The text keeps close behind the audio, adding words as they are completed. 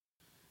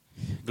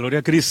Gloria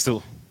a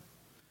Cristo.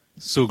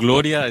 Su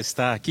gloria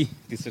está aquí,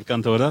 dice el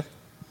canto, ¿verdad?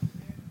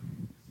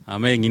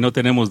 Amén. Y no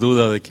tenemos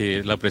duda de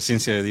que la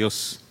presencia de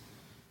Dios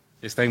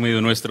está en medio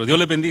nuestro. Dios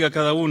les bendiga a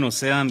cada uno.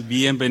 Sean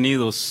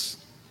bienvenidos.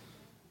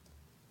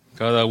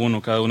 Cada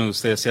uno de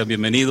ustedes sean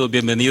bienvenidos.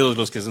 Bienvenidos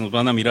los que se nos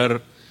van a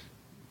mirar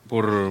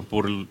por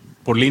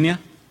línea.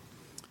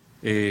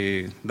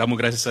 Damos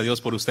gracias a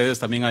Dios por ustedes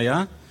también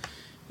allá.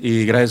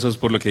 Y gracias a Dios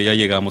por lo que ya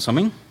llegamos.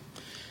 Amén.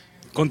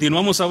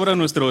 Continuamos ahora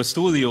nuestro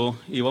estudio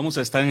y vamos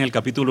a estar en el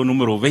capítulo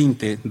número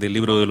 20 del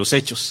libro de los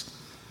Hechos.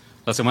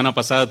 La semana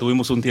pasada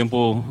tuvimos un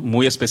tiempo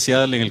muy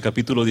especial en el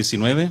capítulo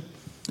 19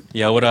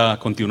 y ahora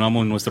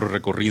continuamos nuestro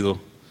recorrido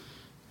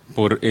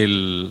por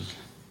el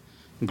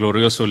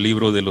glorioso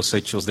libro de los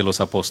Hechos de los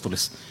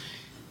Apóstoles.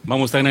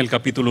 Vamos a estar en el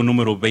capítulo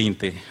número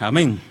 20.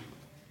 Amén.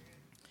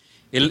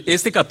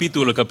 Este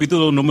capítulo, el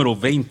capítulo número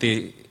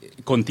 20,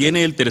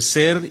 contiene el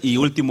tercer y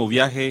último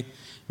viaje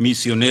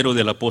misionero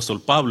del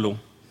apóstol Pablo.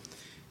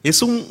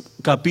 Es un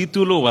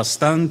capítulo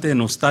bastante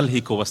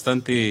nostálgico,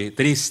 bastante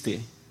triste.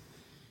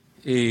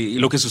 Y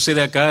lo que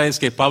sucede acá es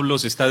que Pablo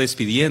se está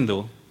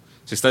despidiendo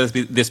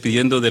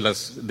de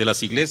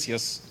las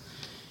iglesias.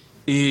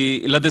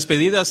 Y las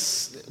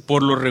despedidas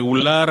por lo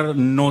regular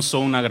no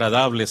son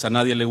agradables, a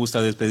nadie le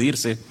gusta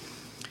despedirse.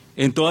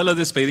 En todas las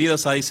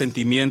despedidas hay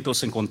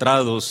sentimientos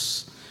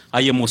encontrados,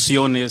 hay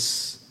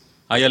emociones,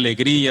 hay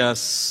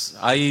alegrías,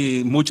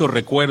 hay muchos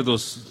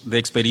recuerdos de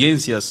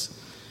experiencias.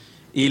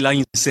 Y la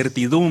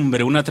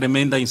incertidumbre, una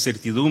tremenda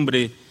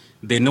incertidumbre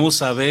de no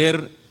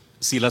saber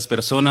si las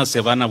personas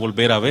se van a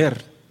volver a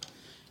ver.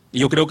 Y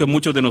yo creo que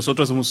muchos de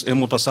nosotros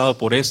hemos pasado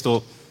por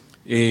esto,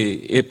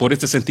 por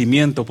este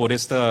sentimiento, por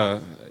este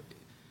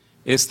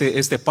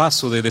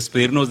paso de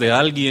despedirnos de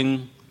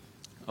alguien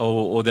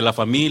o de la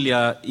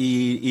familia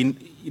y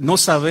no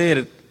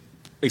saber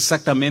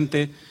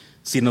exactamente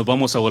si nos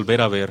vamos a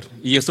volver a ver.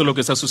 Y esto es lo que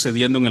está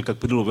sucediendo en el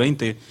capítulo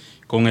 20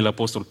 con el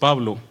apóstol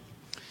Pablo.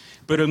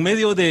 Pero en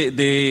medio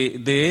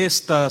de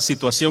esta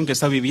situación que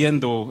está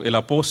viviendo el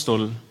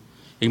apóstol,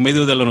 en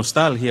medio de la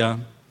nostalgia,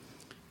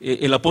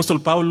 el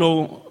apóstol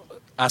Pablo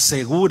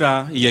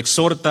asegura y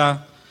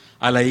exhorta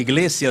a la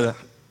iglesia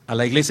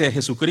de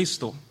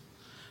Jesucristo,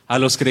 a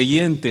los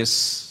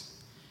creyentes,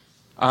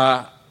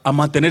 a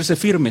mantenerse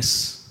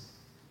firmes,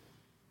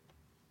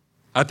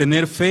 a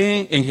tener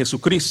fe en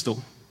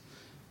Jesucristo,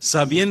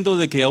 sabiendo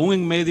de que aún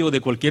en medio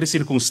de cualquier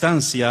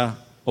circunstancia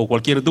o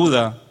cualquier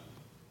duda,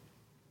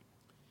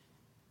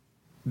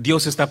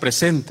 Dios está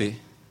presente,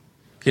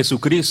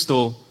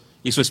 Jesucristo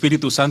y su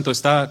Espíritu Santo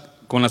está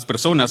con las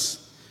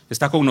personas,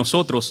 está con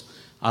nosotros,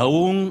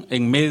 aún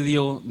en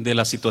medio de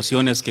las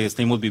situaciones que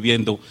estemos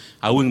viviendo,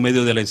 aún en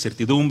medio de la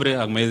incertidumbre,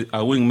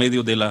 aún en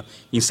medio de la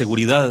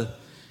inseguridad.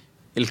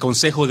 El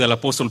consejo del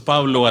apóstol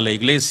Pablo a la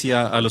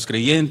iglesia, a los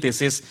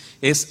creyentes,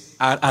 es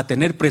a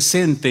tener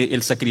presente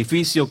el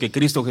sacrificio que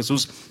Cristo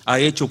Jesús ha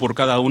hecho por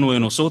cada uno de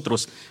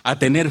nosotros, a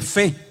tener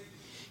fe.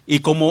 Y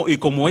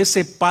como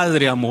ese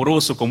padre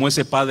amoroso, como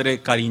ese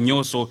padre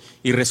cariñoso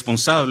y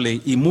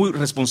responsable, y muy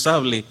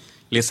responsable,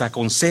 les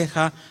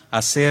aconseja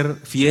a ser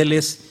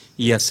fieles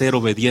y a ser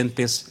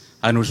obedientes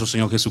a nuestro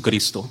Señor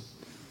Jesucristo.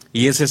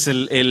 Y ese es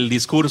el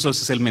discurso,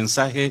 ese es el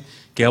mensaje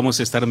que vamos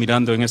a estar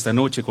mirando en esta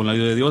noche con la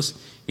ayuda de Dios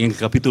en el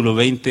capítulo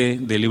 20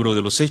 del libro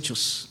de los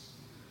Hechos.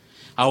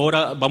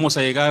 Ahora vamos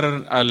a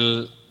llegar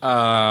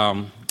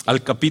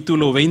al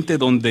capítulo 20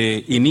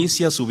 donde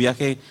inicia su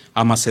viaje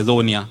a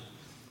Macedonia.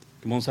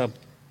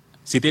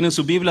 Si tienen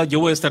su Biblia, yo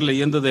voy a estar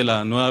leyendo de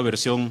la nueva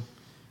versión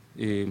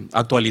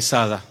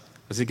actualizada.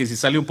 Así que si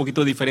sale un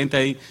poquito diferente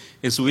ahí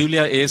en su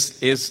Biblia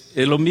es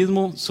lo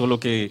mismo, solo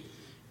que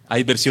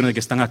hay versiones que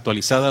están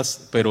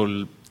actualizadas, pero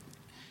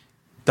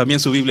también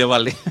su Biblia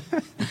vale.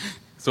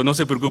 So, no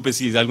se preocupe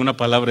si alguna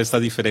palabra está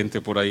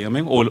diferente por ahí,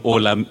 amén. O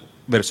la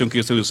versión que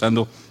yo estoy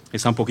usando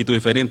está un poquito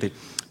diferente.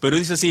 Pero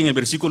dice así en el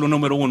versículo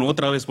número 1,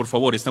 otra vez por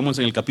favor, estamos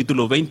en el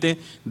capítulo 20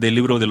 del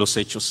libro de los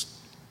Hechos.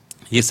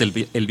 Y es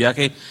el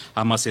viaje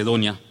a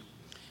Macedonia.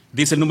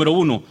 Dice el número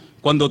 1,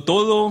 cuando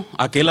todo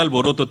aquel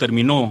alboroto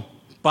terminó,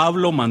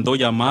 Pablo mandó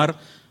llamar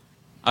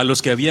a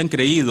los que habían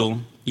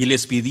creído y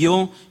les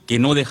pidió que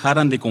no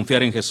dejaran de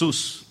confiar en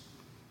Jesús.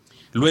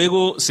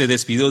 Luego se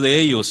despidió de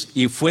ellos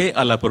y fue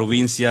a la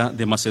provincia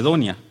de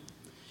Macedonia.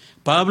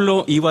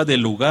 Pablo iba de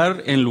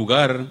lugar en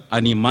lugar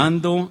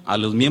animando a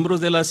los miembros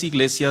de las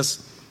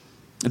iglesias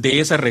de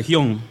esa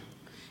región.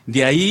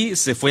 De ahí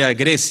se fue a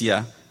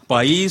Grecia,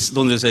 país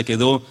donde se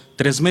quedó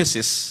 3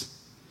 meses.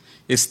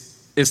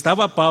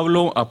 Estaba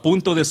Pablo a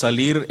punto de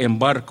salir en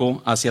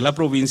barco hacia la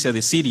provincia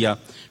de Siria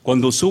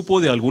cuando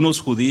supo que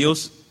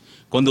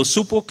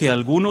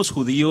algunos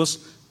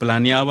judíos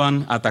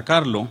planeaban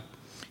atacarlo.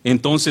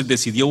 Entonces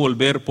decidió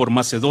volver por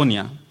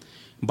Macedonia.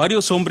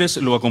 Varios hombres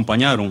lo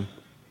acompañaron.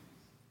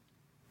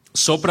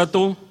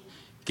 Sóprato,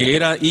 que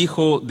era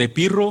hijo de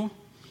Pirro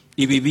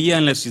y vivía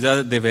en la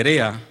ciudad de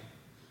Berea.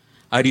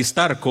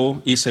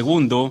 Aristarco y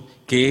Segundo,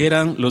 que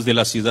eran los de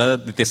la ciudad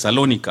de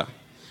Tesalónica.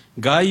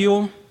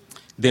 Gayo,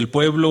 del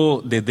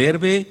pueblo de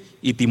Derbe,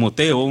 y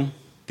Timoteo,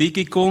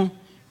 Tíquico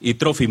y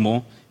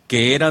Trófimo,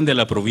 que eran de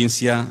la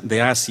provincia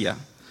de Asia.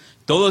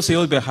 Todos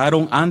ellos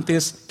viajaron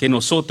antes que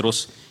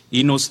nosotros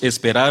y nos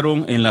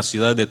esperaron en la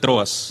ciudad de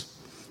Troas.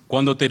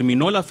 Cuando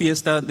terminó la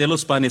fiesta de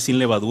los panes sin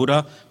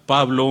levadura,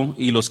 Pablo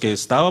y los que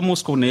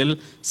estábamos con él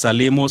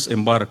salimos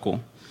en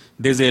barco,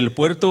 desde el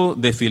puerto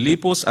de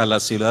Filipos a la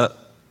ciudad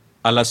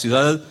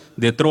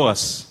de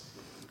Troas.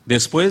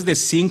 Después de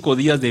 5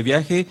 días de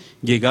viaje,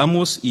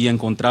 llegamos y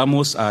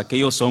encontramos a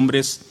aquellos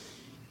hombres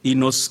y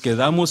nos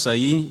quedamos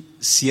ahí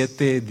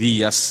 7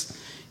 días.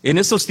 En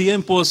estos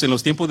tiempos, en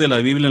los tiempos de la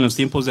Biblia, en los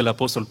tiempos del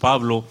apóstol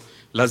Pablo,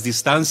 las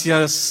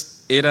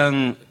distancias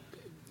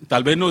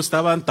tal vez no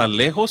estaban tan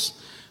lejos,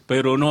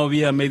 pero no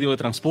había medio de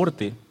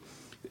transporte.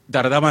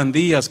 Tardaban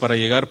días para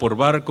llegar por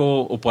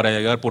barco o para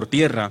llegar por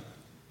tierra.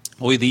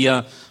 Hoy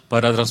día,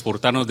 para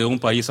transportarnos de un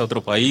país a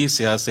otro país,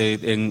 se hace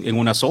en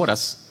unas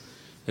horas.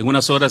 En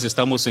unas horas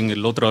estamos en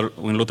el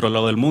otro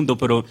lado del mundo,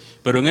 pero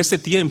en este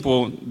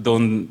tiempo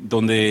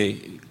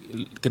donde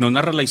que nos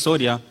narra la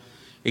historia,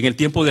 en el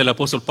tiempo del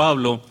apóstol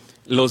Pablo,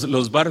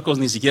 los barcos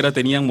ni siquiera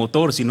tenían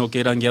motor, sino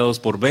que eran guiados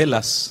por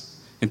velas,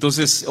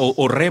 entonces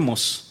o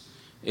remos.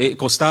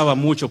 Costaba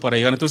mucho para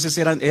llegar, entonces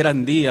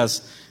eran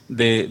días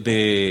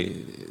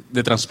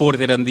de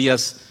transporte, eran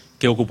días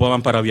que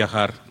ocupaban para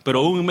viajar.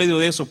 Pero aún en medio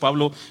de eso,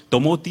 Pablo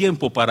tomó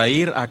tiempo para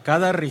ir a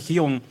cada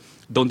región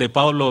donde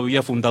Pablo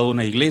había fundado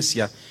una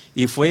iglesia,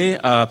 y fue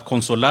a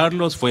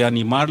consolarlos, fue a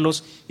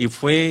animarlos, y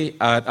fue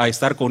a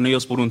estar con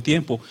ellos por un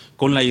tiempo,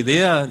 con la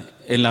idea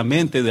en la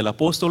mente del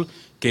apóstol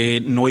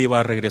que no iba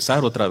a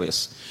regresar otra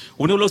vez.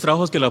 Uno de los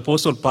trabajos que el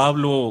apóstol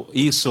Pablo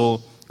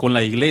hizo con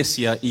la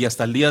iglesia, y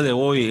hasta el día de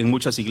hoy en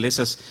muchas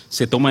iglesias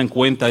se toma en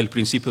cuenta el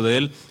principio de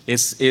él,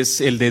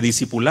 es el de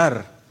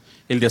discipular,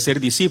 el de hacer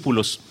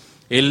discípulos.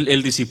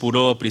 Él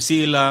discipuló a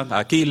Priscila, a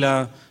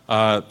Aquila,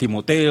 a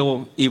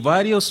Timoteo y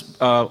varios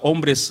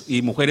hombres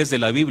y mujeres de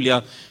la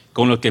Biblia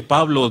con los que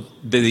Pablo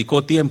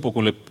dedicó tiempo,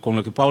 con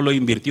lo que Pablo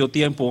invirtió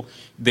tiempo.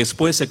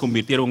 Después se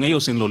convirtieron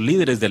ellos en los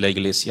líderes de la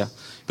iglesia.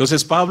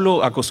 Entonces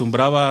Pablo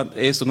acostumbraba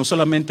esto, no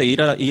solamente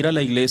ir a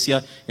la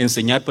iglesia,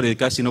 enseñar,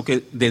 predicar, sino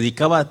que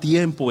dedicaba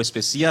tiempo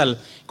especial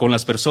con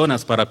las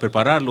personas para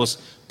prepararlos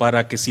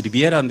para que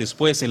sirvieran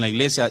después en la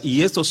iglesia,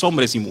 y estos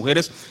hombres y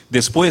mujeres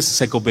después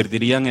se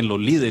convertirían en los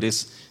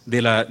líderes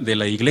de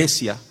la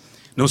iglesia.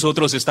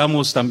 Nosotros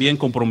estamos también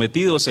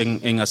comprometidos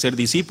en hacer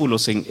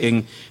discípulos,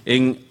 en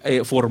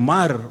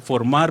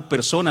formar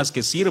personas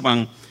que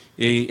sirvan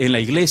en la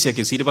iglesia,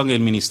 que sirvan en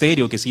el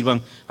ministerio, que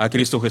sirvan a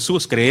Cristo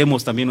Jesús.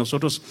 Creemos también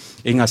nosotros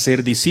en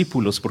hacer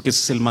discípulos, porque ese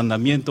es el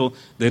mandamiento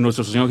de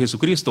nuestro Señor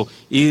Jesucristo: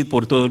 ir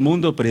por todo el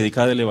mundo,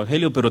 predicar el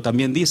evangelio, pero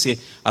también dice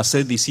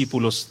hacer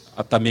discípulos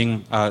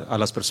también a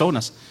las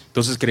personas.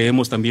 Entonces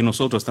creemos también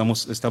nosotros,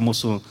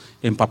 estamos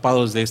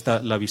empapados de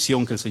la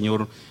visión que el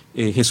Señor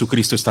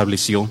Jesucristo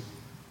estableció.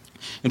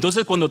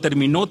 Entonces, cuando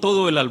terminó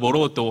todo el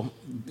alboroto,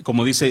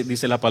 como dice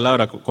la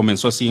palabra,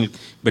 comenzó así en el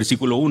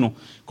versículo 1,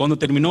 cuando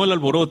terminó el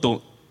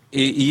alboroto,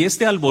 y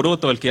este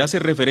alboroto al que hace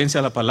referencia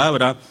a la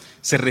palabra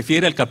se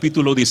refiere al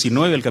capítulo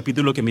 19, el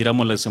capítulo que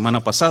miramos la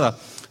semana pasada.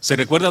 ¿Se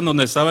recuerdan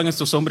donde estaban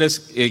estos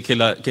hombres que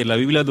la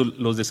Biblia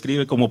los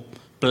describe como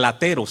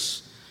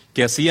plateros,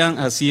 que hacían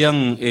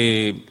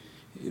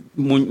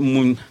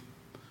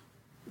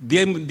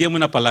dígame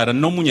una palabra,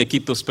 no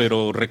muñequitos,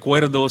 pero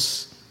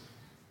recuerdos,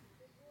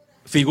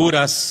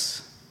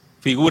 figuras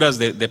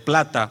de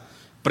plata,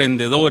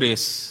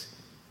 prendedores,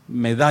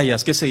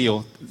 medallas, qué sé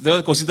yo,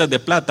 cositas de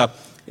plata,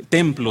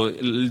 templo,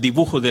 el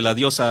dibujo de la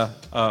diosa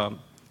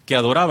que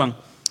adoraban.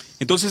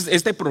 Entonces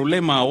este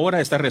problema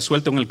ahora está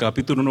resuelto en el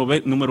capítulo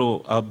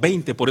número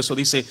 20, por eso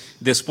dice,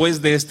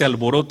 después de este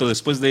alboroto,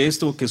 después de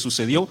esto que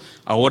sucedió,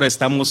 ahora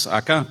estamos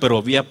acá, pero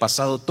había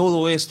pasado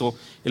todo esto,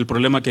 el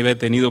problema que había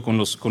tenido con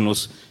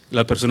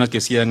las personas que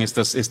hacían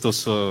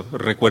estos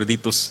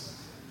recuerditos.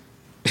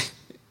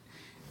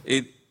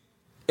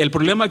 El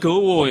problema que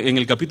hubo en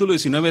el capítulo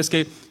 19 es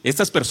que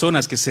estas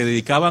personas que se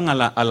dedicaban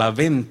a la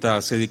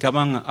venta, se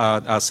dedicaban a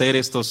hacer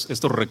estos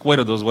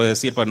recuerdos, voy a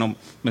decir para no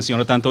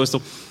mencionar tanto esto,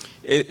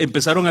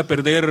 empezaron a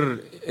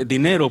perder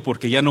dinero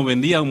porque ya no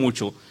vendían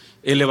mucho.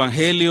 El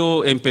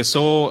evangelio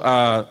empezó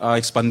a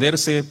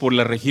expandirse por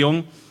la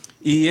región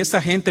y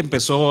esta gente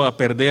empezó a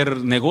perder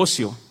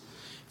negocio.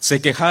 Se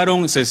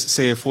quejaron,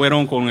 se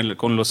fueron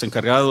con los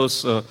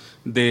encargados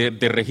de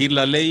regir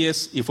las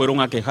leyes y fueron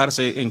a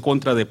quejarse en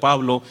contra de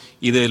Pablo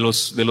y de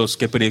los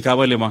que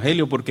predicaban el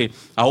evangelio, porque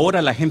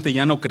ahora la gente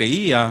ya no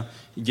creía,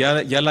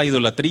 ya la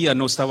idolatría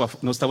no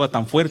estaba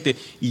tan fuerte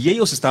y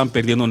ellos estaban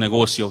perdiendo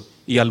negocio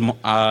y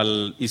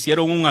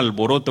hicieron un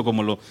alboroto,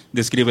 como lo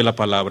describe la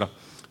palabra.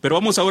 Pero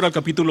vamos ahora al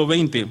capítulo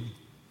 20.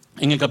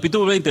 En el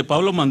capítulo 20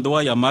 Pablo mandó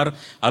a llamar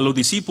a los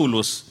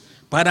discípulos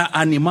para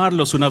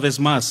animarlos una vez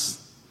más.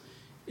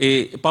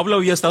 Pablo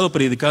había estado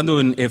predicando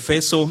en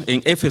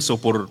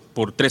Éfeso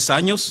por 3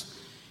 años.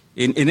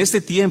 En este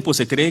tiempo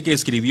se cree que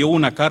escribió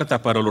una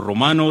carta para los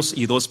romanos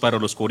y 2 para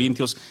los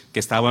corintios que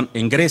estaban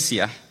en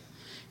Grecia.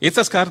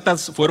 Estas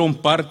cartas fueron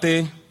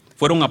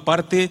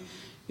aparte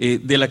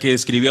de la que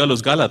escribió a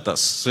los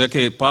Gálatas. O sea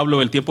que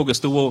Pablo, el tiempo que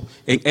estuvo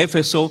en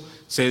Éfeso,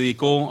 se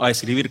dedicó a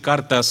escribir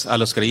cartas a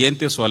los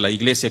creyentes o a la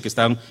iglesia que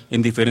están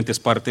en diferentes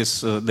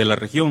partes de la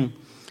región.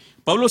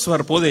 Pablo se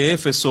zarpó de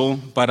Éfeso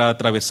para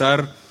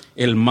atravesar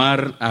el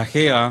mar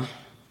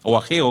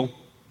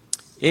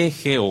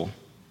Egeo,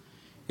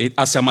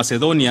 hacia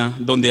Macedonia,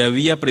 donde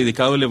había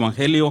predicado el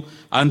evangelio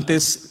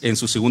antes en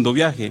su segundo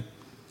viaje.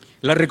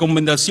 La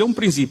recomendación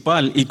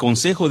principal y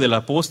consejo del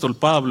apóstol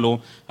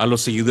Pablo a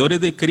los seguidores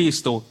de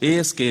Cristo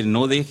es que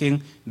no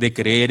dejen de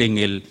creer en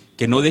Él,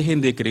 que no dejen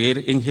de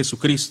creer en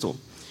Jesucristo.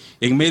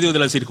 En medio de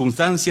las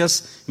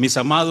circunstancias, mis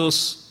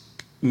amados,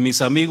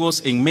 mis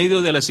amigos, en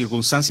medio de las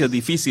circunstancias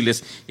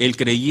difíciles, el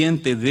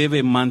creyente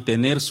debe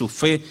mantener su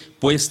fe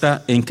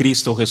puesta en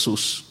Cristo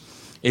Jesús.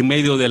 En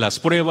medio de las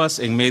pruebas,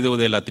 en medio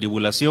de la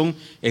tribulación,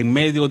 en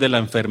medio de la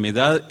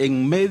enfermedad,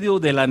 en medio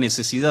de la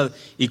necesidad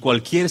y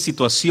cualquier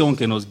situación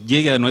que nos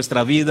llegue a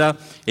nuestra vida,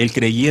 el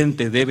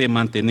creyente debe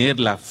mantener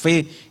la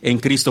fe en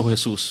Cristo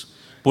Jesús,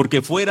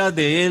 porque fuera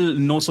de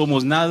Él no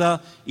somos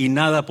nada y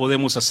nada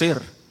podemos hacer.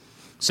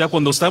 O sea,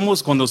 cuando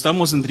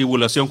estamos en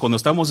tribulación, cuando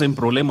estamos en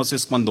problemas,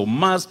 es cuando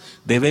más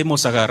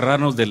debemos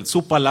agarrarnos de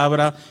su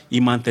palabra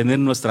y mantener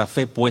nuestra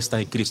fe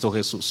puesta en Cristo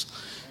Jesús.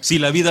 Si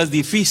la vida es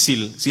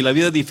difícil,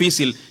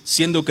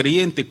 siendo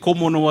creyente,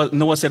 ¿cómo no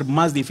va a ser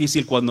más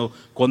difícil cuando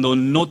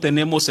no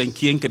tenemos en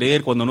quién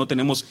creer, cuando no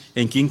tenemos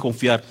en quién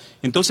confiar?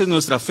 Entonces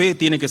nuestra fe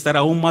tiene que estar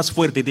aún más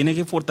fuerte, tiene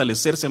que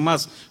fortalecerse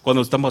más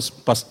cuando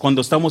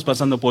estamos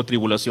pasando por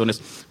tribulaciones,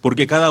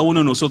 porque cada uno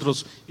de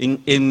nosotros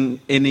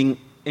en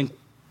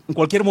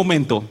cualquier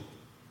momento,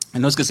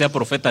 no es que sea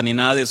profeta ni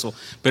nada de eso,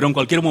 pero en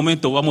cualquier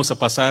momento vamos a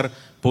pasar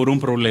por un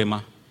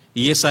problema.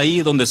 Y es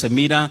ahí donde se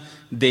mira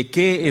de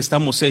qué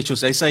estamos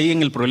hechos, es ahí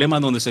en el problema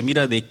donde se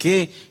mira de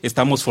qué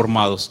estamos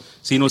formados.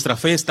 Si nuestra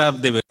fe está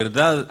de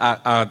verdad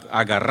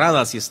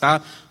agarrada, si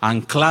está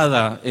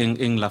anclada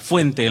en la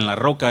fuente, en la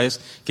roca,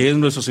 que es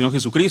nuestro Señor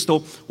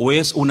Jesucristo, o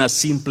es una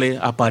simple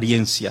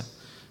apariencia.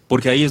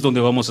 Porque ahí es donde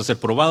vamos a ser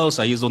probados,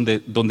 ahí es donde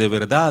de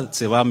verdad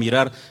se va a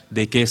mirar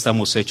de qué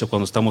estamos hechos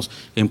cuando estamos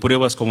en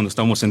pruebas, cuando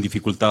estamos en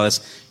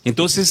dificultades.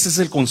 Entonces ese es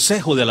el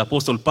consejo del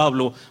apóstol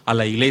Pablo a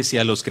la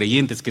iglesia, a los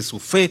creyentes, que su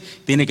fe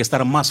tiene que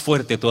estar más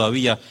fuerte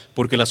todavía,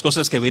 porque las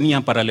cosas que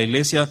venían para la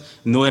iglesia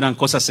no eran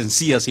cosas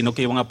sencillas, sino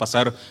que iban a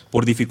pasar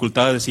por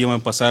dificultades, iban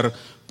a pasar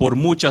por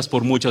muchas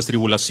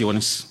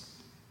tribulaciones.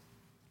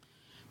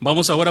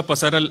 Vamos ahora a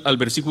pasar al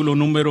versículo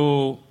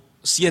número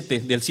 7,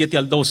 del 7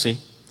 al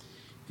 12.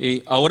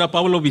 Ahora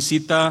Pablo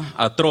visita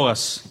a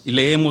Troas y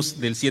leemos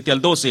del 7 al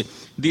 12.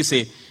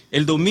 Dice: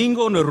 el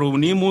domingo nos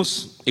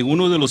reunimos en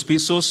uno de los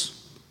pisos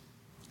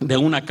de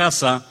una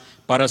casa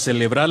para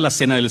celebrar la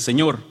cena del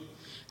Señor.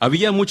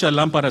 Había muchas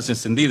lámparas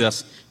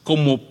encendidas.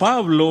 Como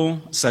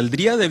Pablo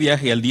saldría de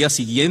viaje al día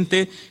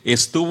siguiente,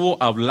 estuvo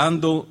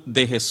hablando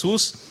de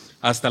Jesús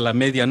hasta la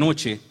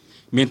medianoche.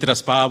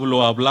 Mientras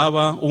Pablo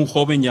hablaba, un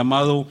joven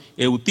llamado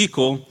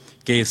Eutico,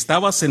 que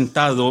estaba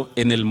sentado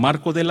en el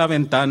marco de la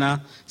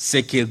ventana,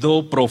 se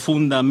quedó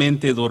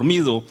profundamente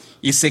dormido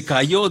y se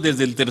cayó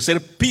desde el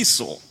tercer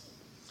piso.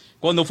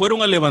 Cuando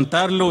fueron a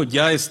levantarlo,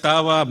 ya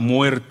estaba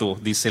muerto,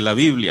 dice la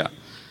Biblia.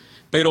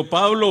 Pero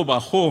Pablo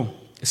bajó,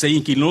 se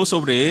inclinó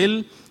sobre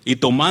él y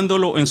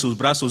tomándolo en sus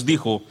brazos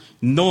dijo: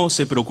 no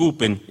se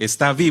preocupen,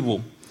 está vivo.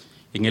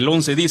 En el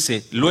 11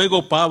 dice: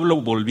 luego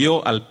Pablo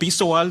volvió al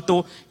piso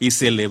alto y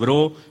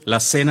celebró la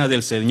cena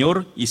del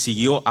Señor y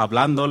siguió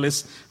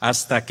hablándoles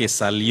hasta que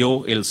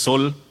salió el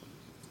sol,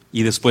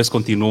 y después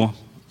continuó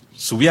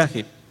su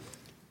viaje.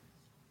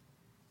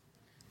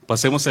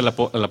 Pasemos a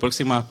la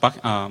próxima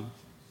página.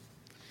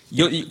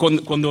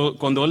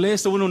 Cuando lee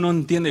esto uno no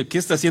entiende qué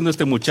está haciendo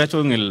este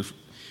muchacho en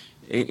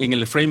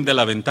el frame de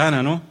la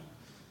ventana, ¿no?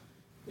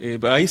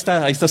 Ahí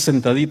está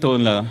sentadito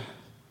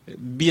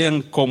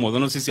bien cómodo,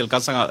 no sé si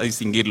alcanzan a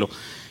distinguirlo.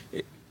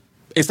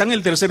 Está en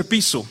el tercer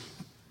piso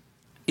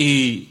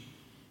y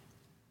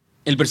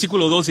el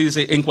versículo 12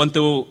 dice: en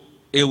cuanto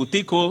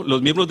Eutico,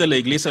 los miembros de la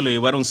iglesia lo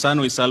llevaron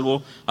sano y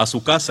salvo a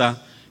su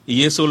casa,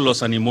 y eso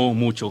los animó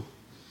mucho.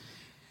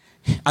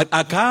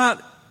 Acá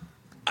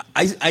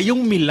hay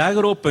un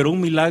milagro, pero un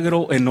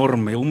milagro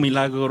enorme, un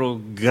milagro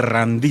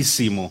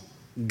grandísimo,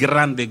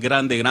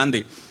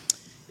 grande.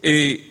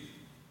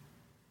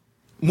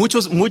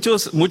 Muchos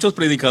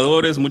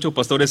predicadores, muchos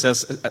pastores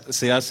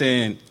se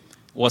hacen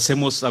o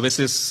hacemos a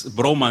veces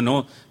broma,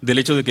 ¿no?, del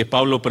hecho de que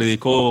Pablo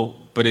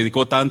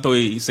predicó tanto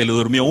y se le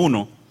durmió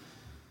uno.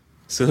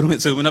 Se durmió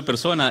una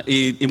persona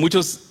y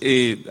muchos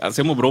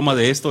hacemos broma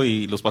de esto,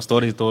 y los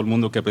pastores y todo el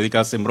mundo que predica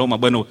hacen broma.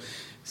 Bueno,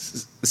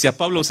 si a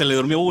Pablo se le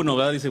durmió uno,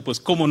 ¿verdad?, dice,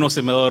 pues ¿cómo no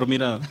se me va a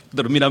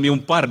dormir a mí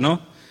un par,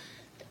 ¿no?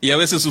 Y a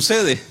veces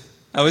sucede,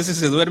 a veces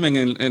se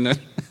duermen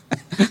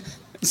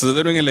se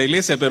duermen en la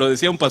iglesia, pero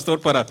decía un pastor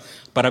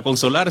para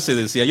consolarse,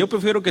 decía: yo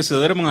prefiero que se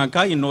duerman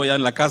acá y no allá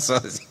en la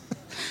casa.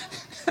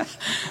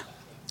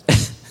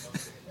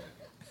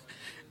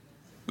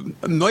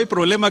 No hay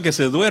problema que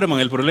se duerman,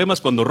 el problema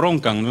es cuando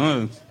roncan,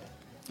 ¿no?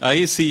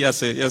 Ahí sí ya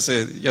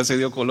se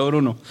dio color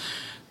uno.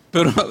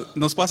 Pero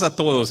nos pasa a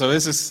todos, a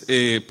veces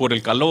por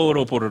el calor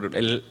o por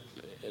el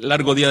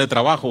largo día de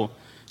trabajo,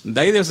 de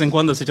ahí de vez en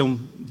cuando se echa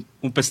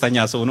un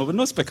pestañazo,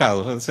 no es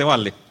pecado, se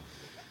vale.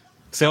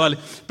 Se vale.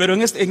 Pero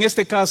en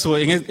este caso,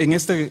 en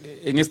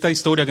esta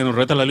historia que nos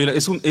relata la Biblia,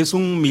 es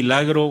un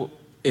milagro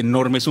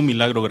enorme, es un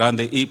milagro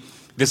grande. Y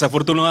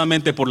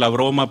desafortunadamente por la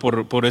broma,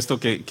 por esto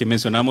que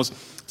mencionamos,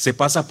 se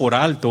pasa por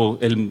alto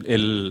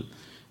el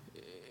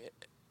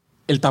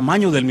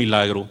tamaño del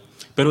milagro.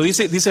 Pero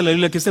dice la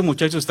Biblia que este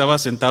muchacho estaba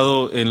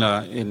sentado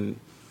en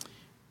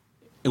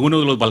uno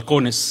de los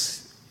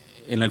balcones,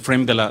 en el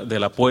frame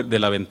de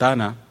la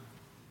ventana.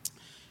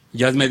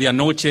 Ya es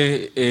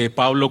medianoche,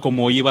 Pablo,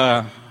 como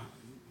iba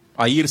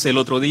a irse el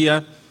otro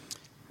día,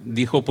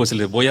 dijo, pues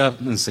les voy a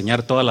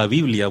enseñar toda la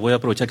Biblia, voy a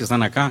aprovechar que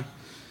están acá.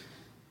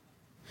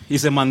 Y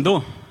se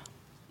mandó.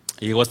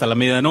 Llegó hasta la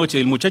medianoche,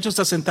 y el muchacho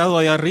está sentado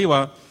ahí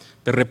arriba,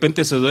 de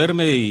repente se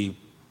duerme y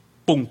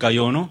 ¡pum!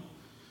 Cayó, ¿no?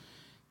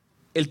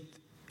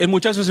 El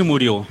muchacho se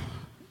murió.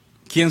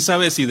 Quién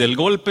sabe si del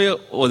golpe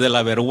o de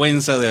la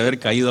vergüenza de haber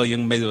caído ahí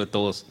en medio de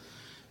todos.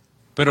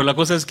 Pero la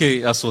cosa es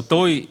que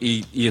azotó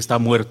y está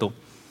muerto.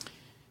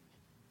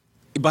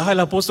 Baja el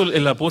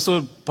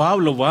apóstol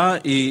Pablo va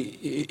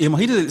y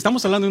imagínense,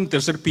 estamos hablando de un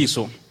tercer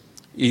piso,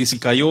 y si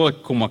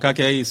cayó como acá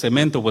que hay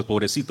cemento, pues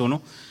pobrecito,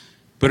 ¿no?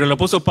 Pero el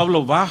apóstol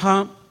Pablo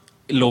baja,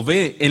 lo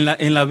ve. En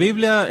la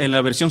Biblia, en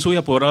la versión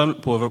suya,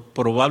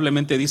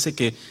 probablemente dice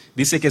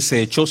que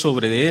se echó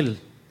sobre él.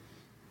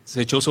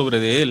 Se echó sobre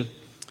de él.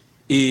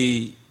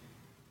 Y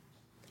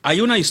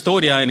hay una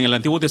historia en el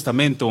Antiguo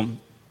Testamento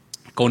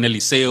con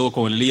Eliseo,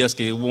 con Elías,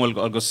 que hubo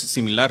algo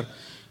similar.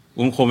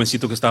 Un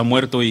jovencito que estaba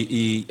muerto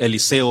y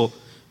Eliseo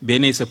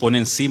viene y se pone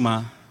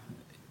encima.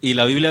 Y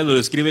la Biblia lo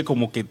describe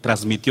como que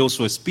transmitió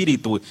su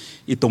espíritu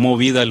y tomó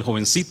vida el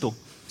jovencito.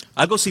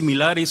 Algo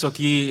similar hizo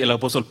aquí el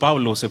apóstol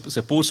Pablo. Se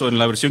puso, en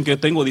la versión que yo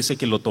tengo, dice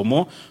que lo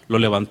tomó, lo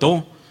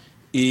levantó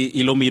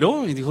y lo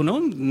miró y dijo,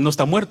 no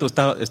está muerto,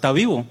 está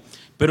vivo.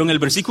 Pero en el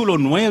versículo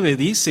 9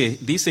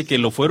 dice que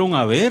lo fueron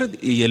a ver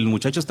y el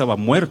muchacho estaba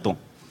muerto.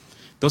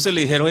 Entonces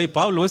le dijeron, hey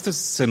Pablo, este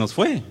se nos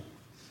fue.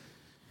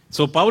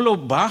 Pablo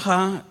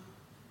baja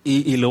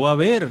y lo va a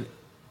ver.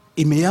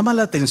 Y me llama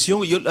la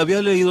atención, yo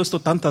había leído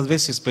esto tantas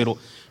veces,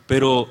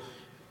 pero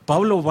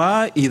Pablo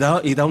va y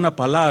da una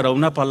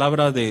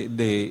palabra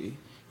de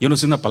yo no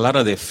sé, una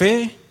palabra de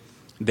fe,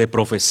 de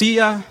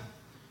profecía,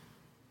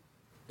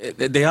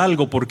 de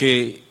algo,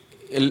 porque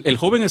el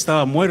joven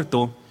estaba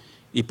muerto.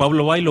 Y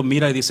Pablo va y lo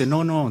mira y dice,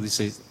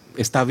 dice,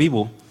 está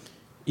vivo.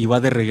 Y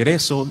va de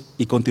regreso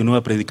y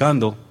continúa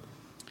predicando.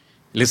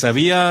 Les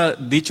había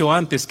dicho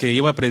antes que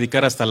iba a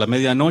predicar hasta la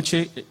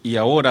medianoche y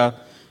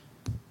ahora,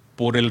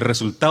 por el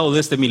resultado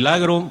de este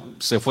milagro,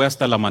 se fue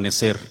hasta el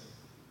amanecer.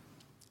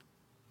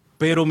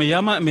 Pero me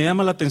llama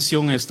la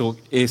atención esto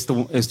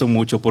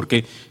mucho,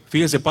 porque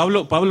fíjense,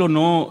 Pablo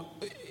no,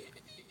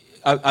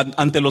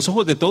 ante los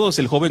ojos de todos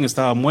el joven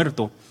estaba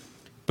muerto.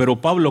 Pero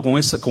Pablo, con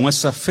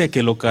esa fe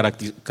que lo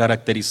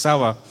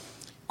caracterizaba,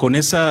 con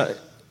ese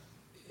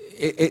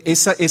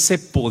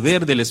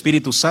poder del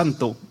Espíritu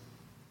Santo,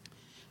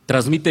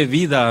 transmite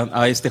vida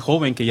a este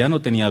joven que ya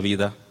no tenía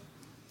vida.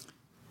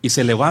 Y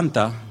se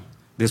levanta.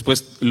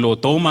 Después lo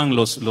toman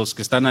los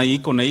que están ahí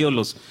con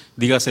ellos,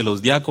 dígase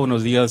los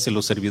diáconos, dígase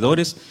los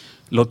servidores,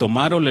 lo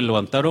tomaron, le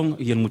levantaron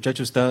y el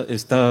muchacho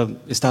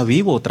está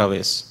vivo otra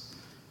vez.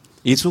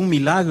 Y es un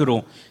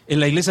milagro.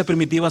 En la iglesia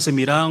primitiva se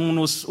miraban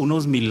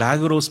unos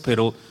milagros,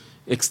 pero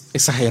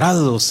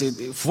exagerados,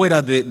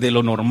 fuera de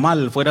lo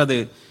normal, fuera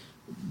de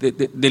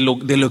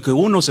lo que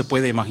uno se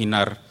puede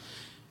imaginar.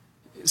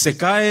 Se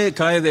cae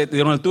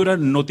de una altura,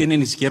 no tiene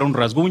ni siquiera un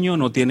rasguño,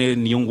 no tiene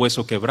ni un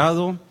hueso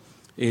quebrado.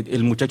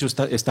 El muchacho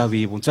está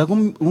vivo. O sea,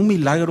 un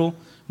milagro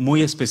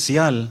muy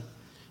especial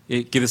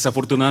que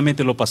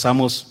desafortunadamente lo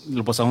pasamos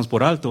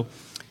por alto.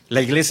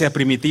 La iglesia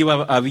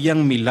primitiva,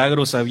 habían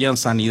milagros, habían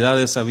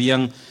sanidades,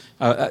 habían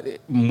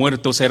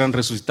muertos, eran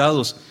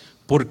resucitados,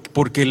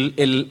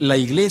 porque la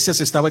iglesia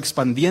se estaba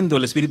expandiendo,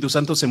 el Espíritu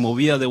Santo se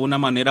movía de una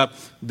manera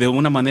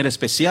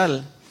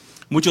especial.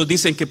 Muchos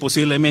dicen que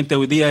posiblemente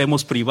hoy día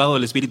hemos privado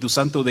al Espíritu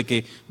Santo de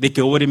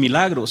que obre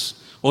milagros.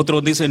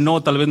 Otros dicen,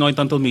 no, tal vez no hay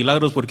tantos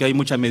milagros porque hay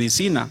mucha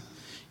medicina.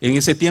 En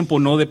ese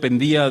tiempo no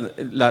dependía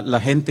la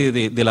gente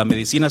de la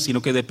medicina,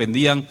 sino que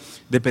dependían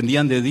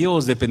de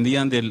Dios,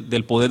 dependían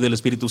del poder del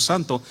Espíritu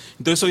Santo.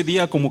 Entonces hoy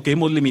día como que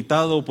hemos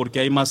limitado porque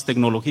hay más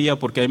tecnología,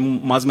 porque hay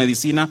más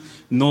medicina,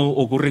 no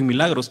ocurren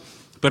milagros.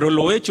 Pero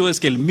lo hecho es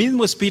que el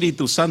mismo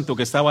Espíritu Santo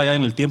que estaba allá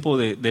en el tiempo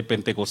de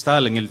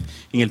Pentecostal, en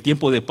el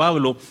tiempo de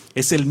Pablo,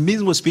 es el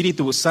mismo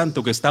Espíritu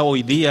Santo que está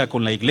hoy día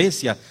con la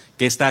iglesia,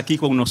 que está aquí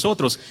con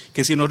nosotros,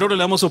 que si nosotros le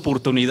damos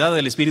oportunidad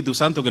al Espíritu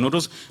Santo, que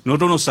nosotros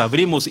nos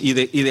abrimos y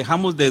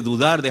dejamos de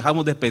dudar,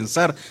 dejamos de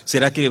pensar,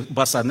 ¿será que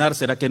va a sanar?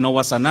 ¿Será que no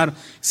va a sanar?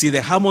 Si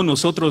dejamos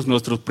nosotros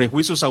nuestros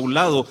prejuicios a un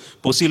lado,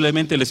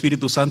 posiblemente el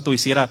Espíritu Santo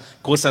hiciera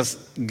cosas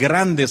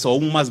grandes o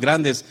aún más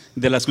grandes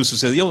de las que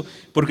sucedió,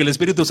 porque el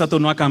Espíritu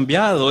Santo no ha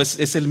cambiado,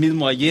 es el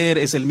mismo ayer,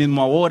 es el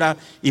mismo ahora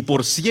y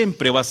por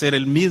siempre va a ser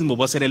el mismo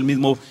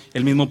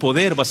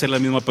poder, va a ser la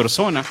misma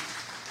persona.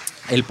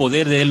 el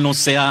poder de Él no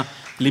sea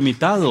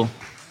limitado,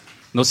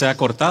 no sea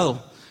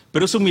cortado.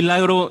 Pero es un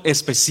milagro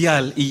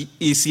especial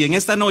y si en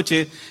esta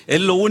noche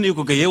es lo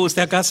único que lleva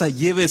usted a casa,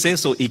 llévese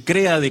eso y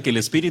crea de que el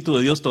Espíritu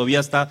de Dios todavía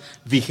está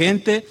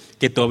vigente,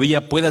 que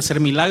todavía puede hacer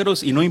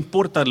milagros y no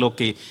importa lo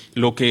que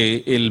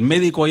el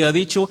médico haya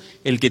dicho,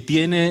 el que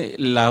tiene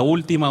la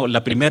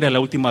primera y la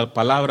última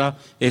palabra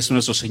es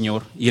nuestro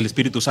Señor. Y el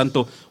Espíritu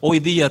Santo hoy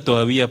día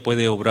todavía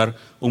puede obrar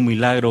un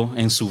milagro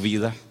en su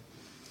vida.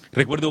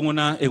 Recuerdo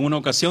en una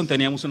ocasión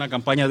teníamos una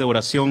campaña de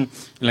oración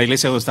en la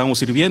iglesia donde estábamos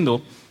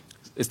sirviendo.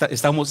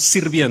 Estamos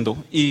sirviendo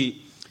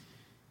y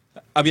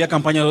había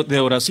campaña de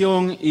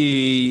oración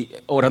y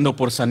orando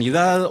por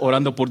sanidad,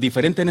 orando por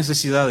diferentes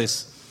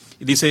necesidades.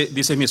 Y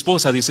dice mi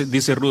esposa,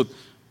 dice Ruth,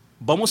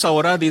 vamos a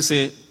orar,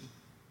 dice,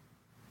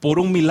 por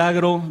un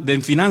milagro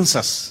en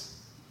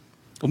finanzas.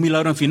 Un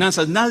milagro en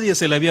finanzas, nadie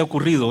se le había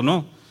ocurrido,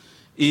 ¿no?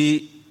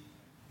 Y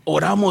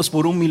oramos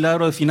por un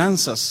milagro de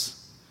finanzas.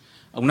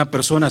 Una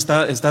persona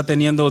está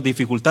teniendo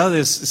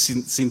dificultades,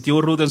 sintió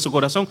Ruth en su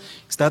corazón,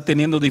 está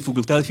teniendo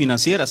dificultades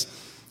financieras.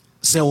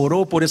 Se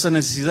oró por esa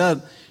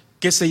necesidad.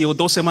 Qué sé yo,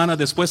 2 semanas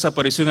después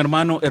apareció un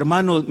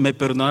hermano, me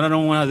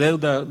perdonaron una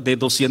deuda de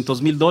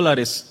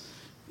 $200,000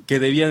 que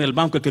debía en el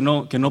banco que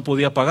no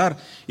podía pagar.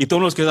 Y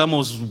todos nos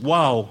quedamos,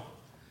 wow,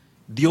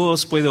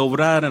 Dios puede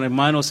obrar,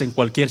 hermanos, en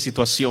cualquier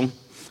situación.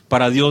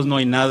 Para Dios no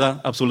hay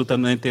nada,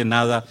 absolutamente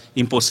nada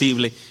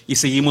imposible. Y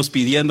seguimos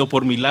pidiendo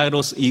por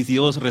milagros y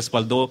Dios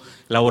respaldó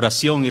la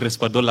oración y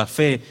respaldó la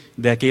fe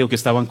de aquellos que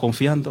estaban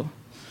confiando.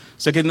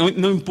 O sea que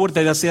no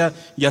importa, ya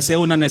sea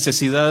una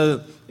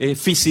necesidad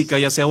física,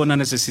 ya sea una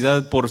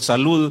necesidad por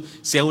salud,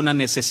 sea una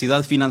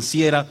necesidad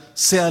financiera,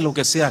 sea lo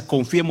que sea,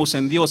 confiemos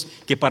en Dios,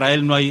 que para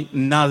Él no hay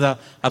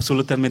nada,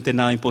 absolutamente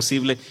nada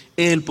imposible.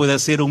 Él puede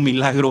hacer un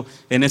milagro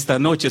en esta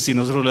noche si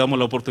nosotros le damos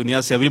la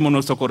oportunidad, si abrimos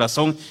nuestro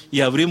corazón y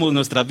abrimos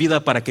nuestra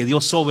vida para que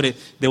Dios sobre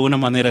de una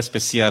manera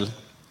especial.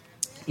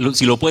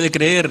 Si lo puede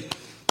creer,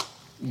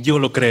 yo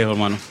lo creo,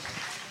 hermano,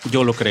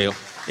 yo lo creo.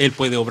 Él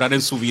puede obrar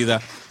en su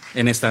vida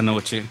en esta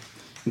noche.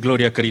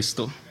 Gloria a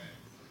Cristo.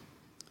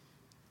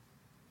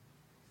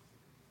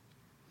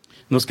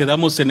 Nos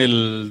quedamos en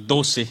el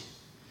 12,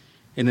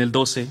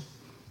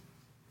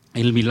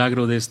 el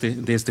milagro de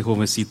este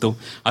jovencito.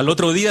 Al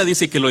otro día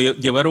dice que lo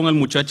llevaron al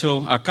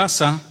muchacho a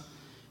casa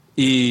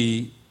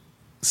y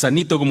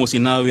sanito como si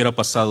nada hubiera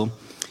pasado.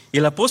 Y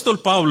el apóstol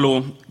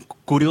Pablo,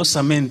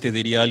 curiosamente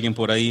diría alguien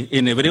por ahí,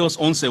 en Hebreos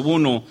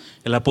 11:1,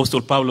 el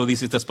apóstol Pablo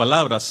dice estas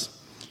palabras.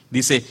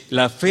 Dice,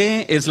 la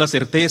fe es la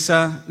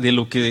certeza de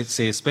lo que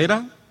se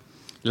espera,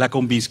 la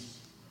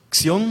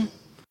convicción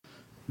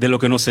de lo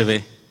que no se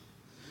ve.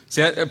 O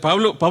sea,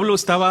 Pablo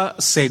estaba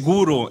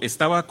seguro,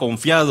 estaba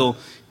confiado,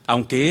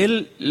 aunque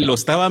él lo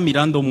estaba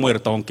mirando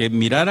muerto, aunque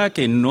mirara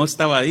que no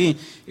estaba ahí,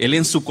 él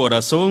en su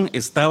corazón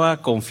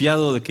estaba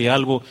confiado de que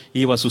algo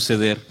iba a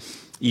suceder.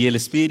 Y el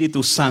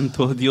Espíritu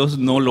Santo, Dios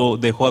no lo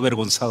dejó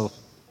avergonzado.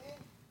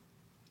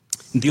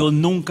 Dios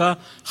nunca,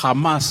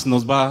 jamás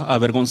nos va a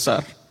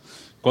avergonzar.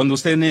 Cuando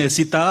usted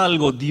necesita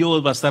algo,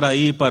 Dios va a estar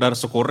ahí para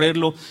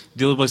socorrerlo,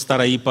 Dios va a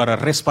estar ahí para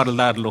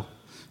respaldarlo.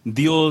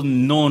 Dios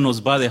no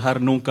nos va a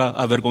dejar nunca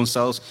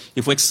avergonzados.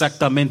 Y fue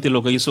exactamente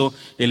lo que hizo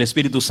el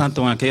Espíritu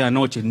Santo en aquella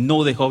noche.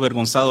 No dejó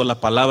avergonzado la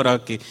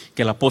palabra que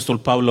el apóstol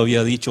Pablo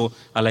había dicho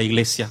a la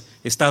iglesia.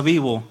 Está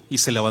vivo, y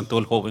se levantó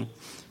el joven.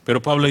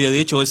 Pero Pablo había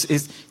dicho,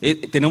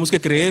 tenemos que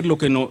creer lo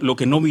que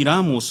no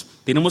miramos,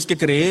 tenemos que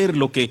creer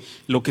lo que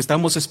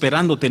estamos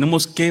esperando,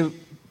 tenemos que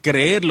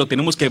creerlo,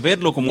 tenemos que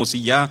verlo como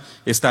si ya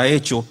está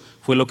hecho.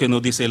 Fue lo que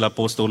nos dice el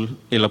apóstol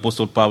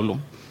Pablo.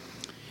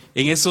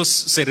 En esos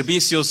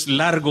servicios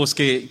largos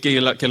que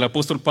el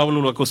apóstol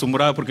Pablo lo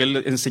acostumbraba, porque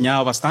él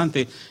enseñaba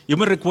bastante. Yo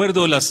me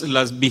recuerdo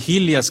las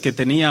vigilias que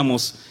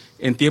teníamos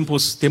en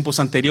tiempos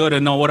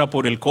anteriores, no ahora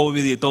por el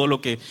COVID y todo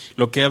lo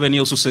que ha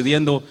venido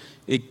sucediendo.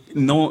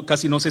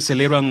 Casi no se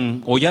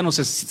celebran, o ya no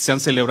se han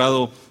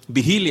celebrado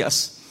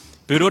vigilias.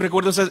 Pero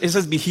recuerdo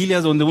esas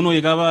vigilias donde uno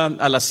llegaba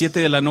a las 7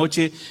 de la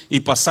noche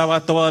y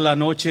pasaba toda la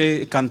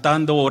noche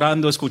cantando,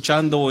 orando,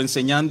 escuchando,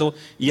 enseñando,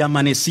 y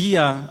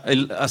amanecía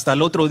hasta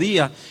el otro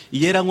día.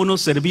 Y eran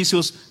unos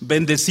servicios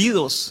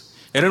bendecidos.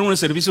 Eran unos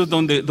servicios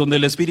donde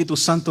el Espíritu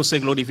Santo se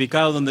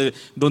glorificaba,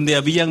 donde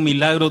habían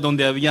milagros,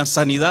 donde habían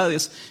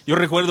sanidades. Yo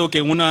recuerdo que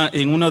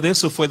en uno de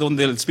esos fue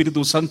donde el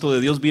Espíritu Santo de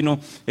Dios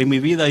vino en mi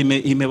vida y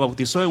me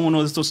bautizó en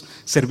uno de estos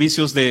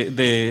servicios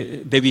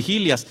de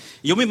vigilias.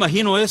 Y yo me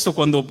imagino esto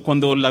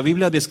cuando la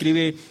Biblia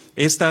describe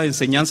esta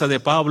enseñanza de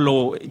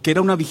Pablo, que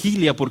era una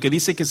vigilia, porque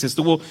dice que se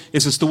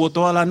estuvo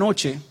toda la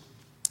noche.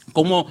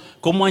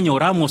 ¿Cómo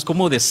añoramos,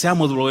 cómo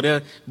deseamos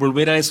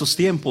volver a esos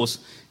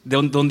tiempos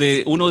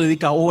donde uno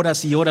dedica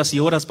horas y horas y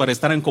horas para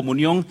estar en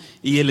comunión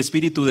y el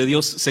Espíritu de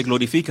Dios se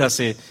glorifica,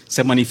 se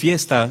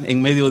manifiesta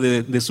en medio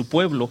de su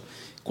pueblo?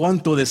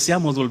 ¿Cuánto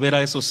deseamos volver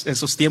a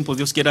esos tiempos?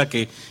 Dios quiera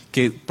que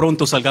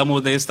pronto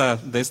salgamos de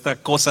esta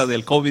cosa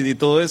del COVID y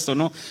todo esto,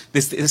 ¿no? De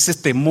ese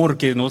temor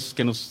que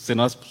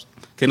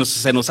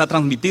se nos ha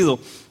transmitido,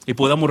 y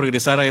podamos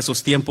regresar a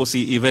esos tiempos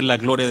y ver la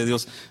gloria de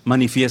Dios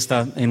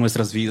manifiesta en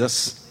nuestras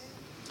vidas.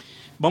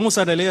 Vamos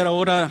a leer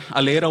ahora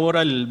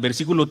el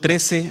versículo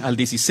 13 al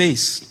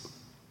 16.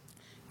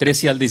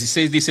 13 al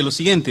 16 dice lo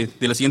siguiente,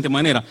 de la siguiente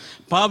manera: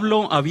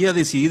 Pablo había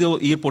decidido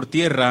ir por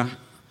tierra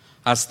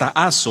hasta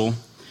Aso,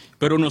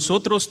 pero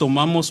nosotros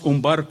tomamos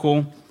un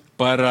barco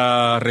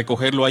para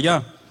recogerlo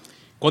allá.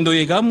 Cuando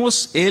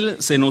llegamos, él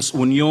se nos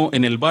unió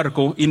en el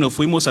barco y nos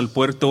fuimos al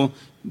puerto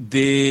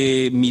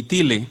de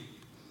Mitile.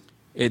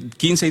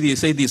 15 y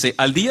 16 dice: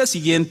 al día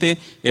siguiente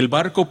el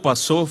barco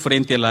pasó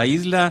frente a la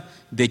isla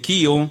de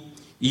Quío,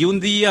 y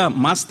un día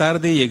más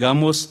tarde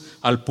llegamos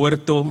al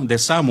puerto de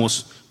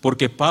Samos,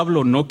 porque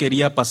Pablo no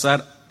quería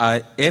pasar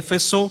a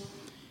Éfeso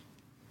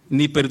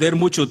ni perder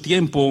mucho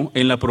tiempo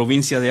en la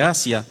provincia de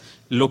Asia.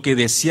 Lo que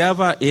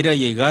deseaba era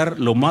llegar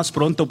lo más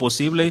pronto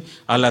posible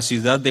a la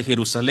ciudad de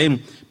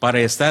Jerusalén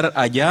para estar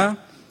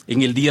allá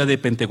en el día de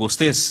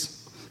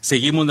Pentecostés.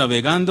 Seguimos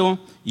navegando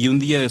y un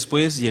día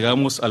después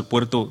llegamos al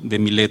puerto de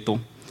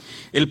Mileto.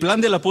 El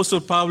plan del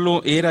apóstol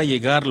Pablo era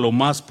llegar lo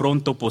más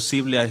pronto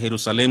posible a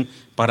Jerusalén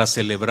para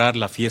celebrar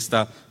la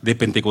fiesta de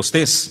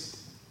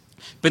Pentecostés.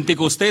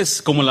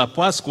 Pentecostés, como la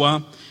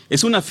Pascua,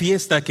 es una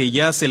fiesta que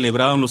ya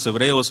celebraban los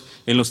hebreos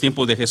en los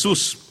tiempos de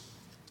Jesús.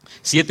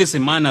 7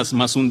 semanas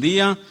más un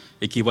día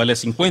equivale a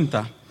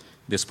 50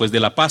 después de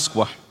la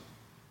Pascua.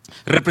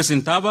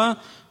 Representaban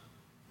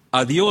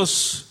a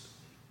Dios,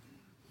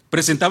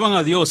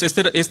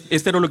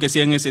 este era lo que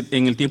hacían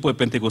en el tiempo de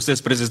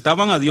Pentecostés.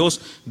 Presentaban a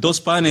Dios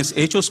 2 panes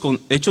hechos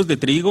de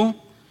trigo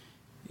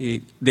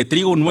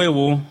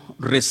nuevo,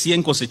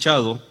 recién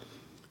cosechado,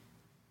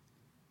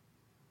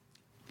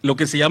 lo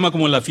que se llama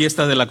como la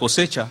fiesta de la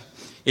cosecha.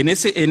 En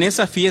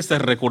esa fiesta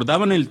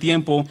recordaban el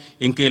tiempo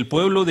en que el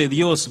pueblo de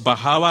Dios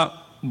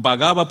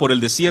vagaba por el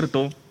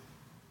desierto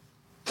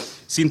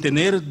sin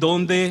tener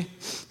dónde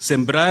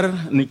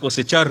sembrar ni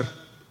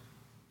cosechar.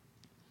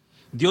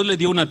 Dios le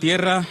dio una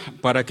tierra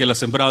para que la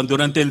sembraran.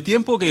 Durante el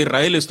tiempo que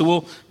Israel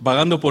estuvo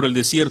vagando por el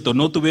desierto,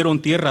 no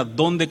tuvieron tierra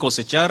donde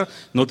cosechar,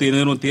 no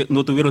tuvieron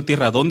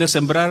tierra donde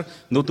sembrar,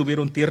 no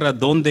tuvieron tierra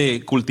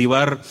donde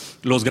cultivar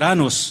los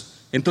granos.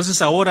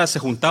 Entonces ahora se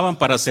juntaban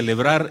para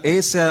celebrar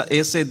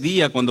ese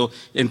día cuando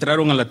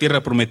entraron a la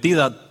tierra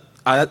prometida,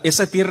 a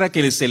esa tierra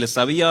que se les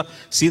había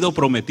sido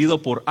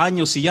prometido por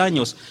años y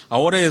años.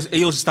 Ahora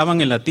ellos estaban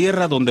en la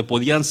tierra donde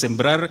podían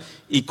sembrar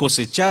y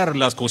cosechar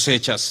las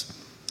cosechas.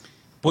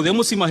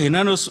 Podemos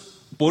imaginarnos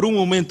por un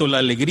momento la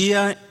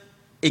alegría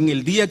en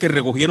el día que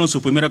recogieron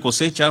su primera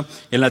cosecha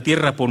en la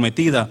tierra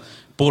prometida.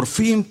 Por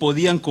fin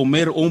podían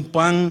comer un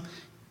pan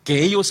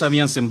que ellos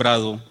habían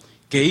sembrado,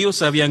 que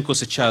ellos habían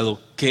cosechado,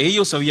 que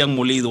ellos habían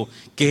molido,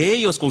 que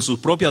ellos con sus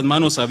propias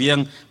manos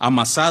habían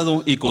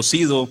amasado y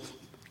cocido,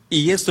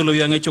 y esto lo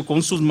habían hecho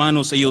con sus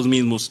manos ellos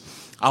mismos.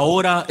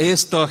 Ahora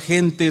esta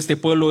gente, este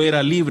pueblo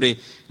era libre.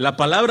 La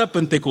palabra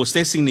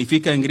Pentecostés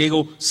significa en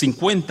griego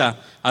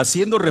 50,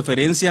 haciendo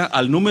referencia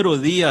al número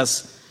de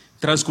días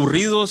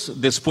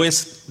transcurridos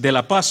después de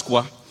la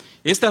Pascua.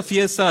 Esta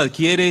fiesta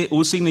adquiere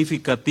un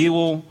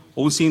significado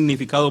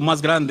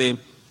más grande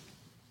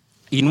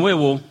y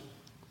nuevo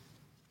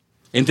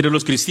entre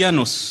los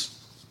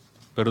cristianos.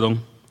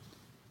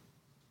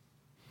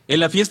 En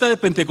la fiesta de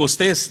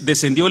Pentecostés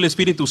descendió el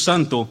Espíritu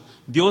Santo.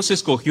 Dios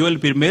escogió el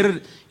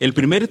primer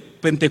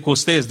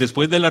Pentecostés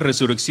después de la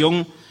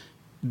resurrección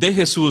de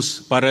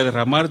Jesús para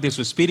derramar de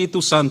su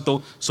Espíritu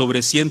Santo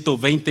sobre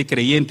 120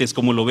 creyentes,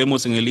 como lo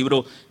vemos en el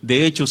libro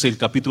de Hechos, el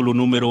capítulo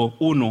número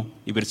 1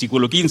 y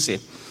versículo 15.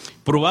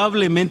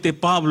 Probablemente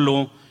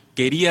Pablo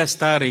quería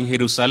estar en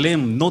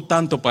Jerusalén, no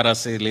tanto para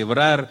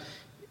celebrar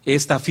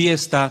esta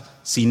fiesta,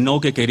 sino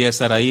que quería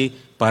estar ahí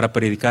para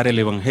predicar el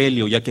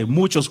evangelio, ya que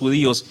muchos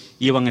judíos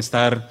iban a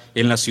estar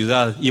en la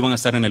ciudad, iban a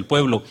estar en el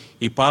pueblo,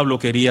 y Pablo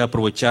quería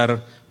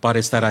aprovechar para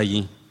estar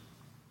allí.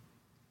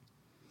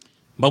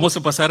 Vamos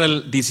a pasar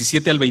al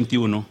 17 al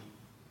 21.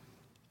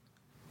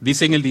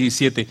 Dice en el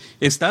 17: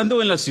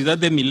 estando en la ciudad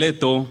de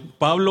Mileto,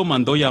 Pablo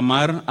mandó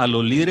llamar a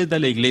los líderes de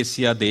la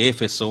iglesia de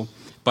Éfeso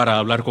para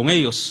hablar con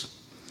ellos.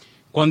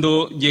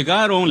 Cuando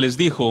llegaron, les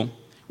dijo: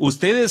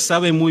 ustedes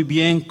saben muy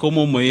bien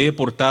cómo me he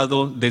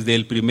portado desde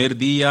el primer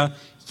día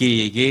que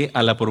llegué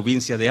a la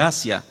provincia de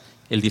Asia,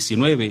 el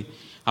 19.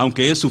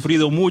 Aunque he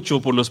sufrido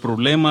mucho por los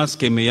problemas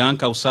que me han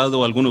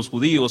causado algunos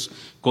judíos,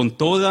 con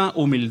toda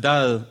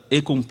humildad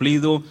he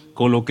cumplido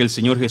con lo que el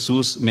Señor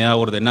Jesús me ha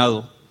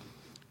ordenado.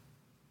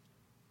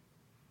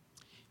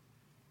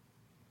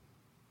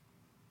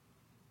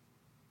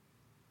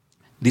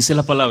 Dice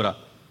la palabra,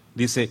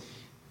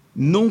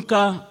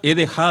 nunca he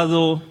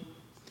dejado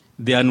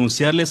de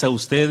anunciarles a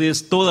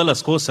ustedes todas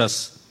las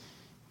cosas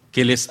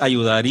que les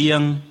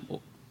ayudarían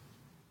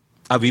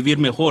a vivir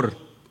mejor,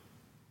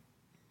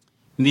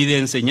 ni de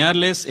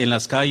enseñarles en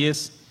las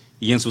calles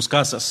y en sus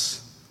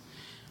casas.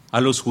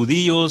 A los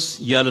judíos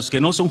y a los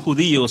que no son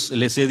judíos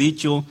les he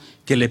dicho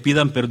que le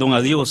pidan perdón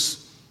a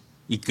Dios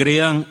y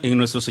crean en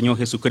nuestro Señor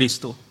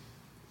Jesucristo.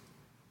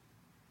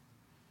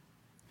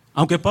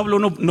 Aunque Pablo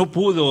no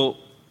pudo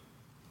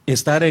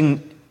estar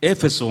en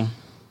Éfeso,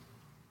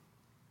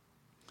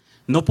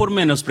 no por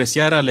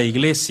menospreciar a la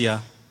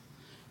iglesia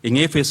en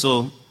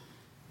Éfeso,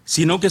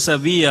 sino que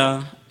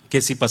sabía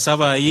que si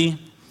pasaba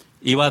ahí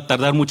iba a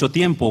tardar mucho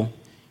tiempo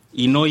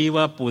y no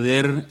iba a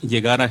poder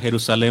llegar a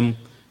Jerusalén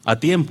a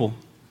tiempo.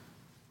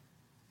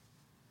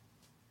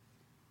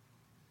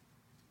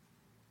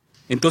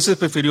 Entonces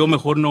prefirió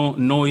mejor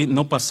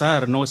no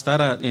pasar, no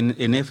estar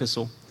en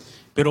Éfeso.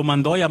 Pero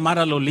mandó a llamar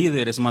a los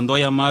líderes, mandó a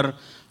llamar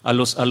a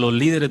los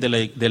líderes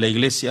de la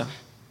iglesia.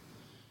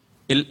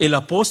 El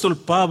apóstol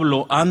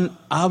Pablo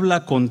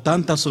habla con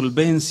tanta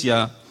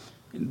solvencia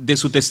de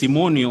su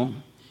testimonio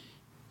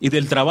y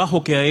del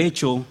trabajo que ha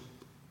hecho,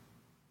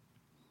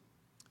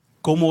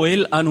 como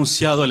él ha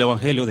anunciado el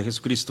evangelio de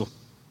Jesucristo.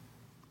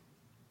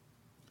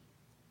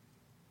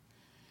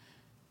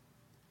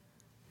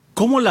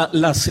 Cómo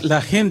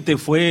la gente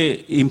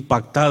fue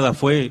impactada,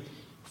 fue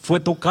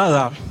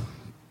tocada.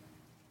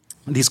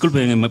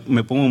 Disculpen,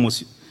 me pongo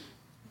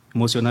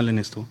emocional en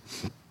esto.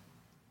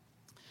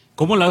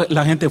 Cómo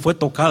la gente fue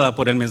tocada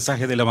por el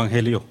mensaje del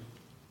evangelio.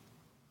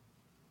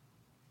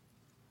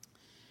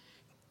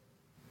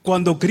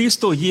 Cuando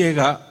Cristo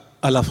llega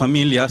a las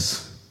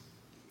familias,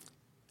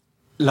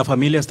 la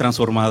familia es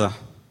transformada,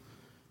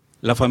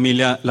 la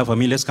familia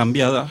es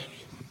cambiada.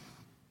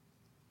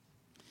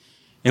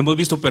 Hemos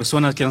visto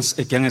personas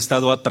que han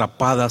estado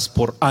atrapadas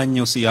por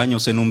años y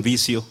años en un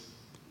vicio,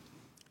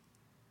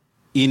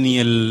 y ni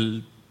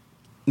el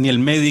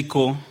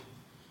médico,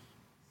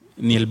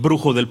 ni el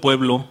brujo del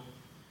pueblo,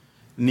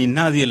 ni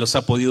nadie los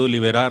ha podido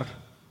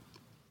liberar.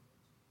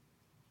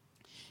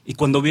 Y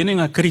cuando vienen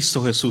a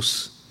Cristo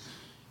Jesús,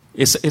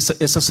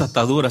 esas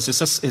ataduras,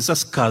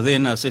 esas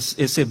cadenas,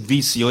 ese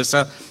vicio,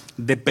 esa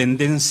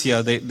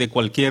dependencia de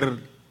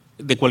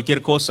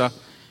cualquier cosa,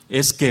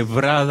 es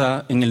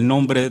quebrada en el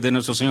nombre de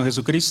nuestro Señor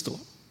Jesucristo.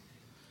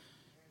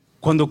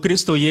 Cuando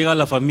Cristo llega a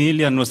la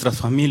familia, nuestras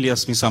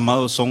familias, mis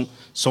amados,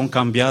 son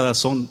cambiadas,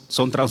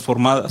 son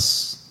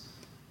transformadas.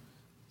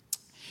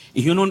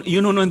 Y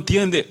uno no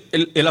entiende.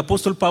 El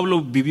apóstol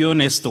Pablo vivió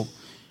en esto.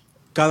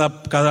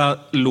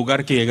 Cada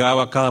lugar que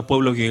llegaba, cada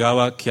pueblo que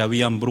llegaba, que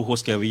habían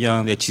brujos, que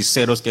habían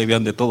hechiceros, que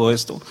habían de todo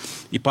esto.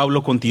 Y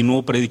Pablo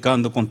continuó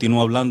predicando,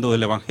 continuó hablando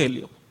del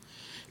evangelio.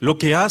 Lo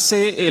que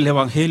hace el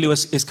evangelio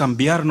es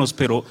cambiarnos,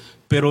 pero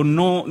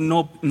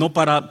no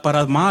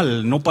para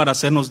mal, no para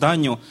hacernos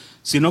daño,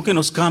 sino que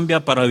nos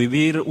cambia para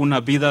vivir una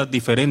vida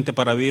diferente,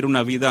 para vivir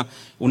una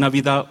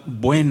vida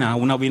buena,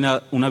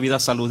 una vida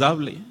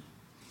saludable.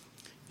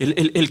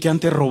 El que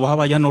antes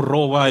robaba ya no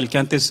roba, el que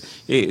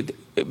antes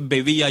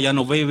bebía ya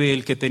no bebe,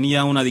 el que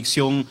tenía una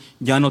adicción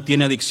ya no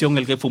tiene adicción,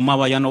 el que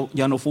fumaba ya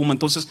no fuma.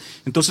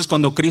 Entonces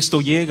cuando Cristo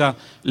llega,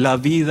 la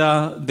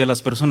vida de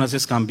las personas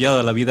es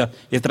cambiada, la vida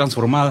es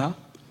transformada.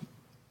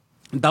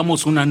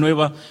 Damos una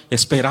nueva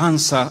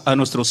esperanza a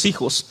nuestros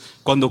hijos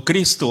cuando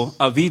Cristo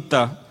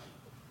habita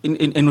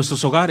en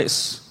nuestros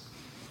hogares.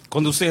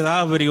 Cuando usted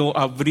abrió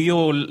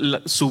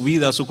su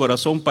vida, su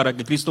corazón, para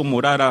que Cristo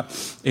morara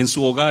en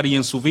su hogar y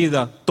en su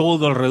vida,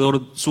 todo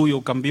alrededor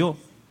suyo cambió.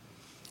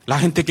 La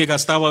gente que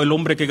gastaba, el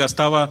hombre que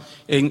gastaba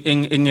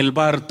en el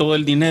bar todo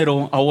el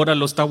dinero, ahora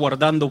lo está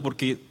guardando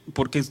porque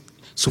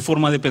su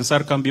forma de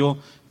pensar cambió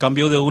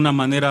de una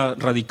manera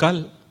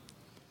radical.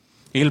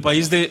 En el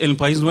país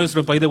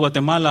nuestro, el país de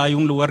Guatemala, hay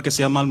un lugar que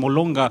se llama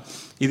Almolonga,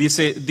 y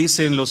dice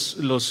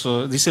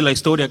la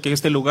historia que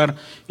este lugar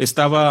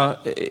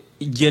estaba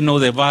lleno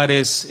de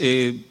bares,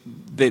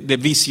 de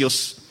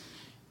vicios,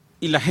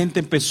 y la gente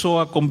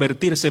empezó a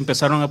convertirse,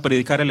 empezaron a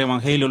predicar el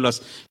evangelio,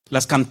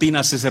 las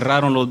cantinas se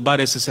cerraron, los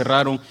bares se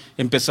cerraron,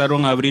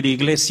 empezaron a abrir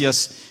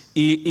iglesias,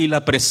 y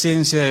la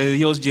presencia de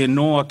Dios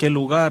llenó aquel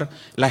lugar.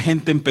 La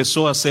gente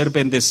empezó a ser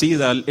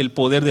bendecida, el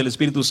poder del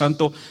Espíritu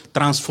Santo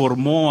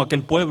transformó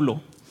aquel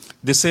pueblo.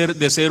 De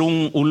ser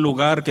un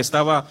lugar que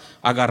estaba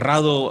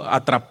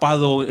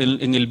atrapado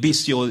en el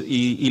vicio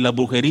y la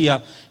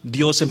brujería,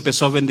 Dios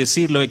empezó a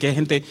bendecirlo, y que la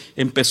gente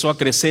empezó a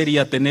crecer y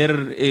a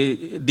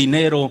tener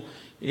dinero.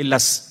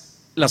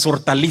 Las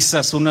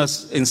hortalizas,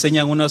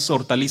 enseñan unas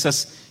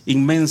hortalizas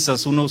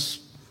inmensas,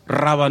 unos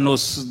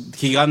rábanos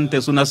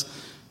gigantes, unas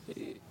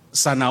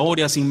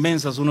zanahorias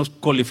inmensas, unos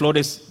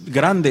coliflores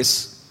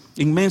grandes,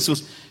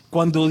 inmensos.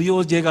 Cuando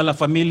Dios llega a la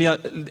familia,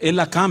 Él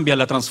la cambia,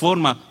 la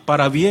transforma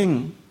para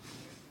bien.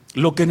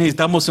 Lo que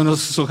necesitamos en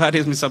nuestros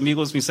hogares, mis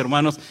amigos, mis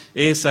hermanos,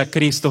 es a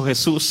Cristo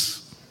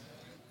Jesús.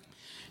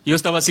 Yo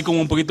estaba así como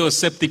un poquito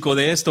escéptico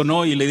de esto,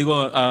 ¿no? Y le digo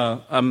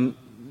a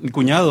mi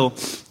cuñado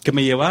que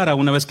me llevara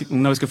una vez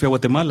que fui a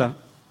Guatemala.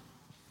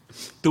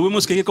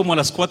 Tuvimos que ir como a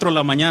las 4 de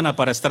la mañana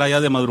para estar allá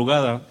de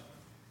madrugada.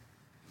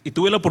 Y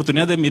tuve la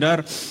oportunidad de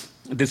mirar,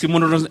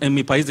 en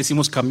mi país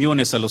decimos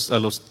camiones a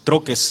los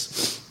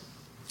troques,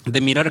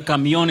 de mirar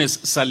camiones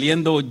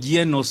saliendo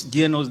llenos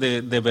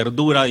de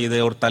verdura y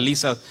de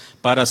hortalizas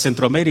para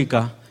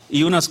Centroamérica,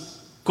 y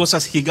unas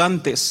cosas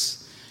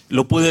gigantes.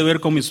 Lo pude ver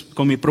con mis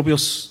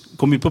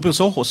propios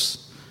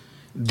ojos.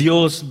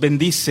 Dios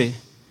bendice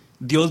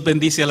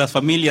a las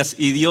familias,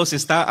 y Dios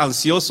está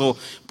ansioso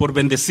por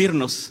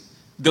bendecirnos.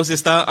 Dios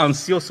está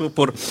ansioso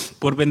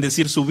por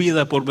bendecir su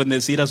vida, por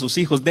bendecir a sus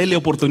hijos. Dele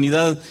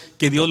oportunidad,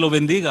 que Dios lo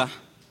bendiga.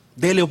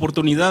 Dele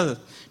oportunidad.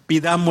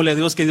 pidámosle a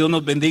Dios que Dios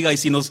nos bendiga, y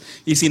si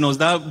nos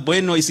da,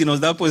 bueno, y si nos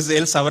da, pues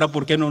Él sabrá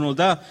por qué no nos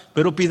da,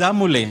 pero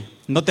pidámosle,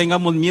 no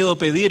tengamos miedo a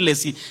pedirle.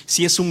 Si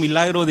es un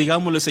milagro,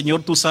 digámosle: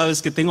 Señor, tú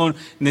sabes que tengo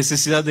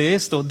necesidad de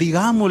esto.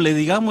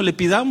 Digámosle,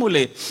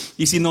 pidámosle,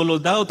 y si nos lo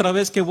da otra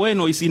vez, qué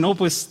bueno, y si no,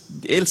 pues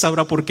Él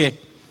sabrá por qué,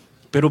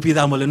 pero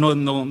pidámosle,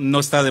 no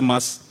está de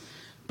más.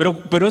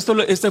 Pero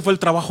este fue el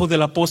trabajo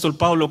del apóstol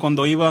Pablo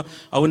cuando iba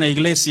a una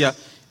iglesia.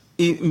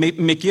 Y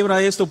me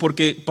quiebra esto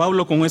porque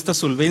Pablo, con esta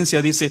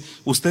solvencia, dice: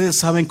 ustedes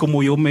saben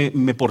cómo yo me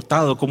he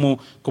portado,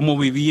 cómo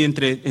viví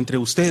entre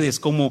ustedes,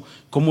 cómo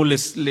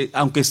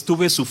aunque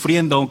estuve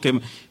sufriendo, aunque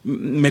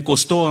me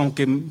costó,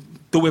 aunque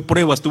tuve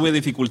pruebas, tuve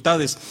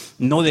dificultades,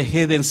 no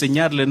dejé de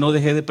enseñarle, no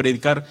dejé de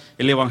predicar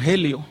el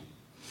evangelio.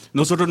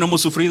 Nosotros no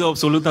hemos sufrido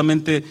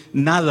absolutamente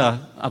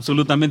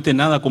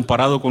nada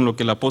comparado con lo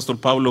que el apóstol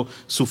Pablo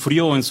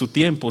sufrió en su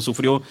tiempo,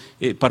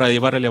 para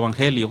llevar el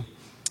evangelio.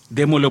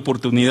 Démosle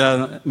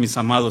oportunidad, mis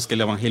amados, que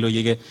el evangelio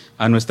llegue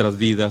a nuestras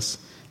vidas.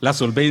 La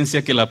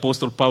solvencia que el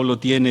apóstol Pablo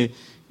tiene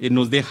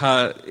nos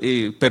deja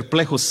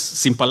perplejos,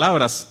 sin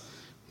palabras,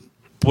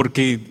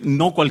 porque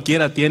no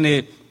cualquiera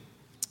tiene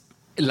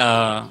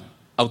la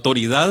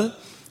autoridad,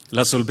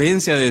 la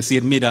solvencia de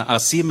decir: mira,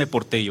 así me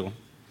porté yo,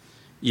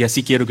 y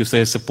así quiero que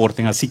ustedes se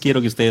porten, así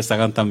quiero que ustedes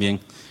hagan también.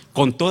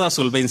 Con toda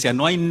solvencia.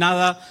 No hay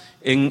nada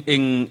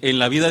en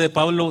la vida de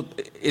Pablo,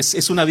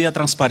 es una vida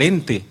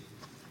transparente.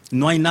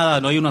 No hay nada,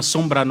 no hay una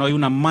sombra, no hay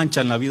una mancha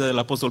en la vida del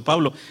apóstol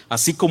Pablo.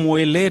 Así como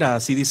él era,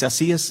 así dice: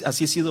 así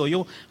he sido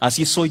yo,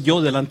 así soy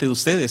yo delante de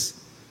ustedes.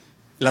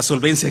 La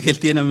solvencia que él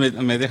tiene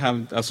me deja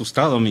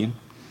asustado a mí.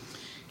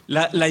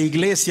 La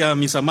iglesia,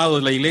 mis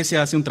amados, la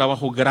iglesia hace un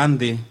trabajo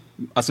grande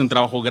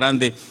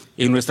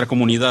en nuestra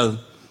comunidad.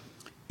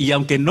 Y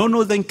aunque no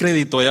nos den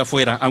crédito allá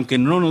afuera,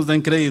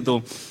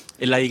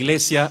 la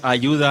iglesia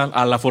ayuda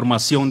a la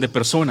formación de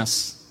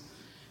personas.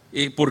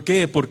 ¿Por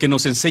qué? Porque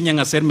nos enseñan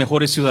a ser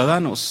mejores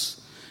ciudadanos.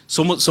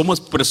 Somos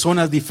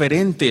personas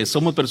diferentes,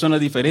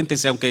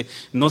 y aunque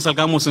no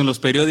salgamos en los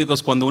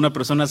periódicos cuando una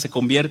persona se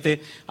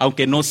convierte,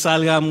 aunque no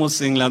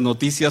salgamos en las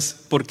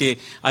noticias, porque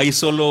ahí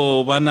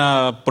solo van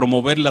a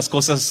promover las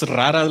cosas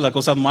raras, las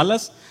cosas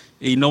malas,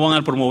 y no van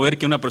a promover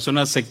que una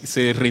persona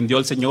se rindió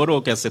al Señor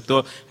o que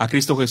aceptó a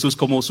Cristo Jesús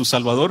como su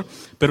Salvador.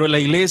 Pero la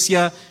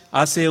iglesia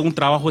hace un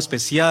trabajo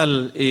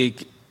especial,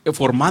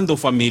 formando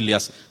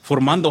familias,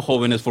 formando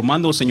jóvenes,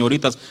 formando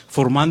señoritas,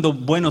 formando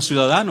buenos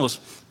ciudadanos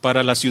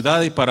para la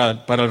ciudad y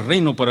para el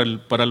reino, para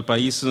el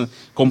país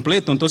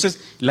completo. Entonces,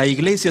 la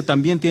iglesia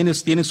también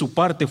tiene su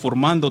parte,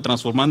 formando,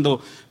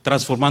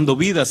 transformando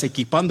vidas,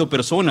 equipando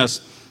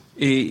personas,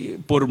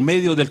 por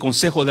medio del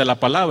consejo de la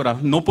palabra,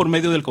 no por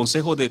medio del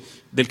consejo del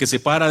que se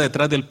para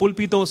detrás del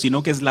púlpito,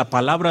 sino que es la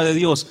palabra de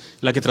Dios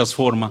la que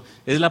transforma,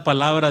 es la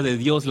palabra de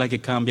Dios la que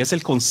cambia, es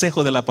el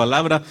consejo de la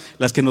palabra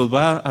las que nos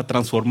va a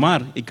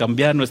transformar y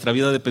cambiar nuestra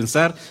vida de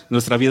pensar,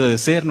 nuestra vida de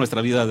ser,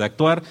 nuestra vida de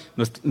actuar,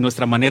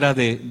 nuestra manera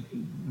de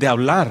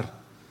hablar,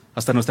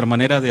 hasta nuestra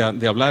manera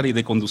de hablar y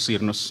de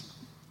conducirnos.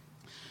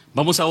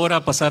 Vamos ahora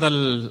a pasar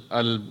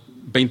al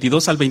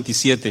 22 al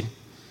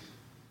 27.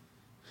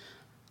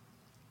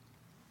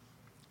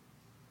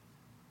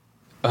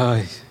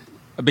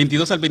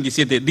 22 al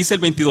 27, dice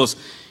el 22,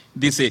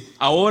 dice: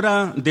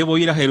 ahora debo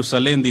ir a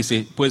Jerusalén,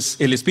 dice, pues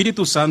el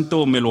Espíritu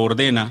Santo me lo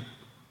ordena.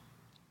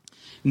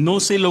 No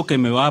sé lo que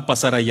me va a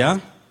pasar allá.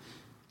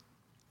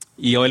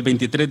 Y el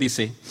 23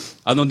 dice: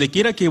 a donde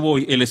quiera que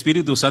voy, el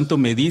Espíritu Santo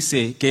me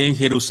dice que en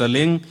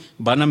Jerusalén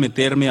van a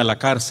meterme a la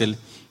cárcel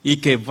y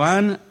que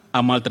van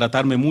a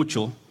maltratarme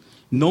mucho.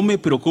 No me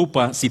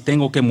preocupa si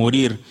tengo que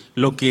morir.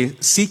 Lo que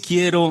sí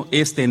quiero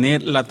es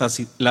tener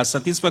la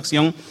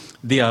satisfacción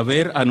de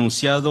haber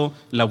anunciado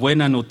la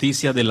buena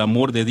noticia del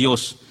amor de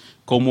Dios,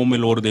 como me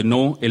lo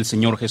ordenó el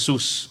Señor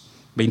Jesús.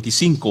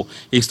 25.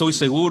 Estoy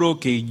seguro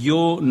que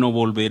no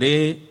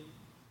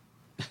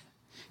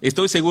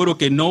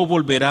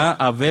volverá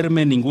a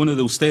verme ninguno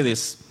de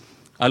ustedes,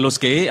 a los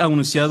que he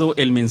anunciado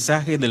el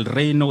mensaje del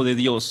reino de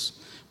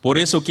Dios. Por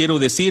eso quiero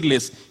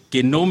decirles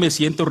que no me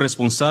siento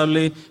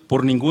responsable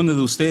por ninguno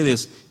de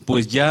ustedes,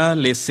 pues ya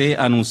les he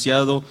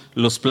anunciado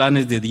los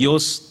planes de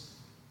Dios,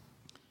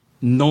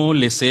 no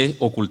les he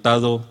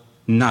ocultado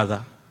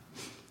nada.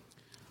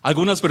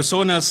 Algunos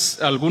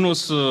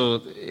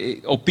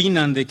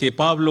opinan de que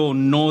Pablo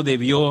no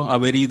debió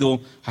haber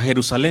ido a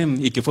Jerusalén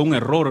y que fue un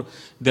error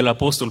del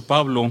apóstol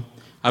Pablo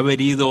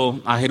haber ido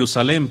a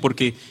Jerusalén,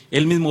 porque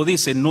él mismo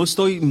dice: no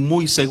estoy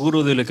muy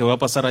seguro de lo que va a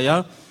pasar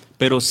allá,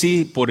 pero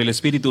sí, por el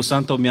Espíritu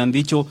Santo me han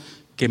dicho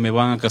que me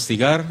van a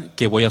castigar,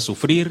 que voy a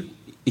sufrir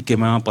y que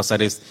me van a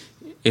pasar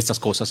estas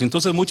cosas.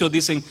 Entonces muchos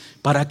dicen: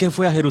 ¿para qué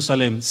fue a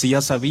Jerusalén si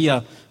ya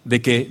sabía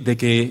de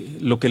que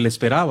lo que le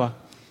esperaba?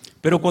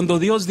 Pero cuando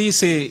Dios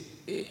dice: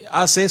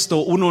 haz esto,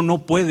 uno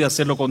no puede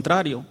hacer lo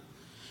contrario.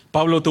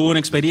 Pablo tuvo una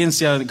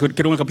experiencia,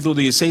 creo en el capítulo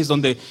 16,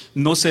 donde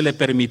no se le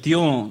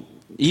permitió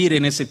ir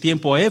en ese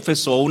tiempo a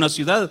Éfeso, a una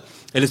ciudad.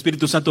 El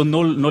Espíritu Santo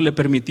no le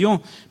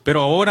permitió,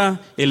 pero ahora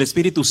el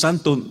Espíritu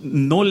Santo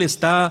no le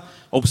está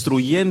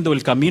obstruyendo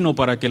el camino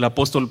para que el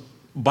apóstol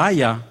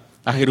vaya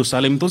a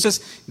Jerusalén.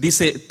 Entonces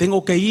dice,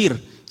 tengo que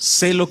ir,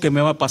 sé lo que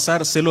me va a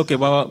pasar, sé lo que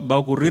va a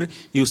ocurrir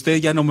y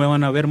ustedes ya no me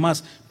van a ver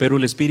más, pero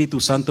el Espíritu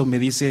Santo me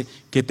dice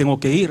que tengo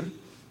que ir.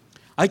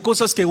 Hay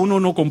cosas que uno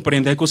no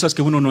comprende, hay cosas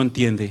que uno no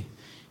entiende.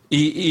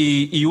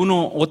 Y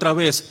uno otra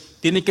vez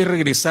tiene que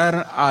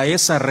regresar a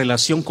esa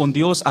relación con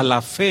Dios, a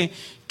la fe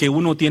que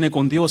uno tiene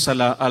con Dios, a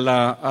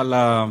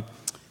la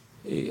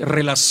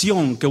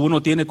relación que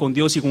uno tiene con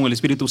Dios y con el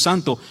Espíritu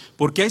Santo.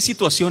 Porque hay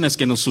situaciones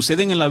que nos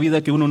suceden en la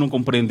vida que uno no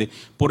comprende.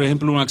 Por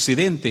ejemplo, un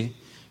accidente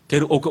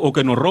o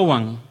que nos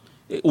roban,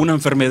 una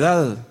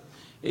enfermedad,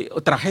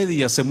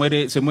 tragedia, se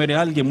muere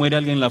alguien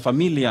en la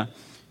familia.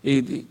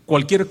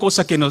 Cualquier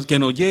cosa que nos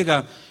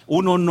llega,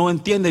 uno no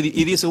entiende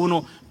y dice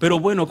uno, pero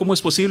bueno, ¿cómo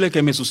es posible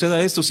que me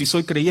suceda esto si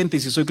soy creyente,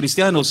 si soy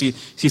cristiano, si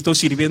estoy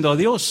sirviendo a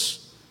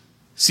Dios,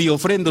 si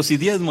ofrendo, si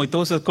diezmo y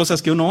todas esas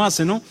cosas que uno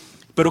hace, ¿no?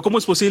 Pero ¿cómo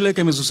es posible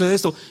que me suceda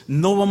esto?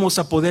 No vamos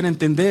a poder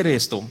entender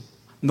esto.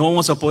 No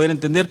vamos a poder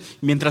entender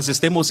mientras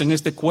estemos en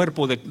este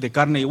cuerpo de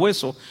carne y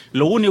hueso.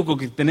 Lo único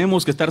que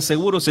tenemos que estar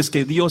seguros es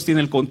que Dios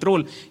tiene el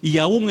control. Y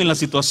aún en la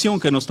situación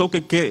que nos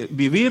toque que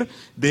vivir,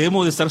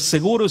 debemos de estar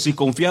seguros y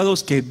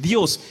confiados que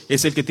Dios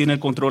es el que tiene el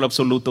control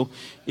absoluto.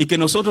 Y que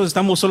nosotros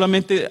estamos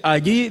solamente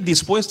allí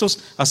dispuestos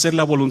a hacer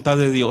la voluntad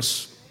de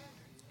Dios.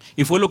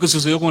 Y fue lo que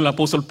sucedió con el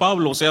apóstol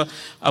Pablo. O sea,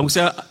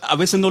 a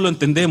veces no lo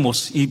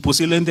entendemos. Y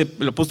posiblemente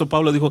el apóstol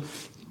Pablo dijo,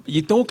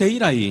 y tengo que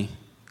ir ahí.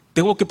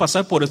 Tengo que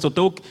pasar por esto,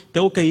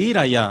 tengo que ir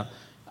allá,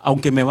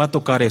 aunque me va a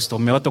tocar esto,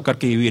 me va a tocar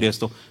que vivir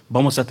esto.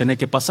 Vamos a tener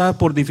que pasar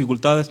por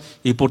dificultades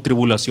y por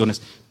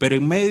tribulaciones. Pero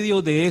en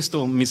medio de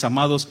esto, mis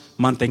amados,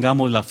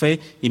 mantengamos la fe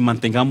y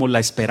mantengamos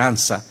la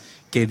esperanza,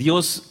 que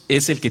Dios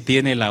es el que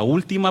tiene la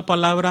última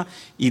palabra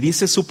y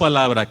dice su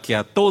palabra que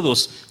a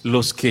todos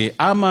los que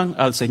aman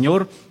al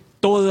Señor,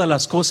 todas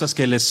las cosas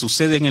que les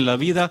suceden en la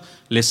vida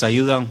les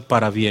ayudan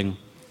para bien.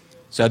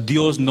 O sea,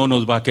 Dios no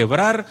nos va a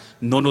quebrar,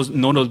 no nos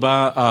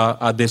va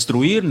a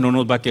destruir, no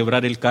nos va a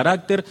quebrar el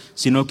carácter,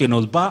 sino que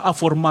nos va a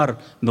formar,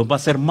 nos va a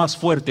hacer más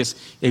fuertes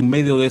en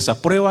medio de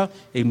esa prueba,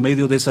 en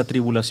medio de esa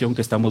tribulación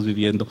que estamos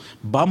viviendo.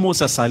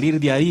 Vamos a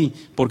salir de ahí,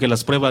 porque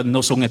las pruebas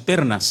no son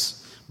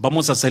eternas.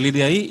 Vamos a salir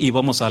de ahí y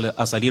vamos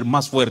a salir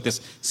más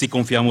fuertes si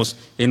confiamos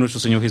en nuestro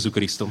Señor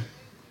Jesucristo.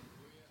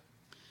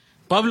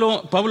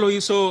 Pablo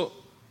hizo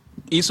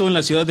en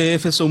la ciudad de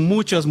Éfeso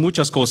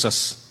muchas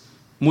cosas.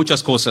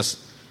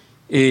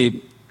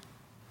 El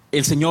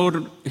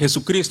Señor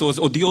Jesucristo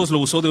o Dios lo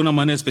usó de una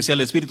manera especial,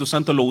 el Espíritu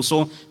Santo lo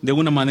usó de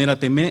una manera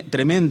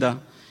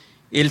tremenda.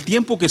 El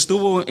tiempo que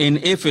estuvo en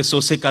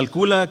Éfeso se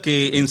calcula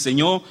que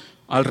enseñó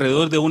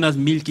alrededor de unas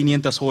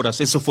 1500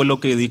 horas. Eso fue lo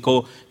que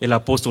dedicó el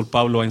apóstol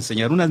Pablo a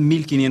enseñar, unas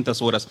 1500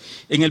 horas.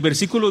 En el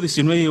versículo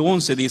 19 y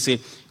 11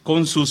 dice,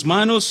 con sus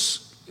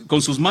manos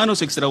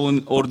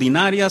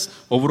extraordinarias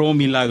obró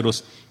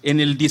milagros. En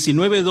el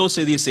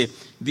 19:12 dice,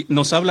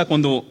 nos habla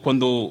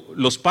cuando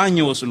los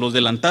paños, los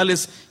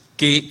delantales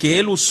que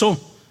él usó,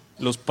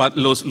 los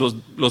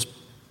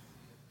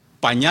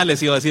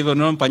pañales, iba a decir, pero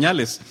no eran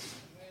pañales,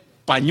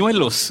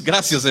 pañuelos,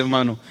 gracias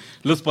hermano.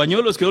 Los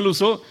pañuelos que él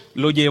usó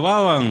lo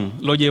llevaban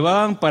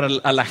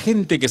a la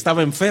gente que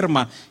estaba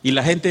enferma y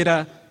la gente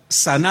era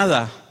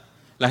sanada.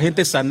 La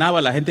gente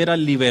sanaba, la gente era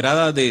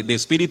liberada de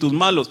espíritus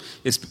malos,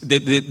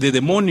 de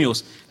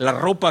demonios. La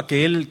ropa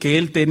que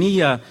él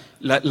tenía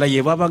la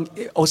llevaban.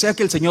 O sea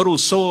que el Señor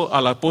usó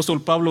al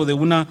apóstol Pablo de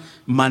una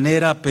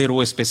manera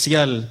pero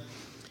especial.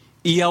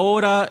 Y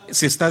ahora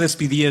se está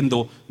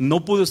despidiendo.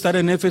 No pudo estar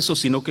en Éfeso,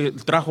 sino que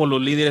trajo a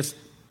los líderes,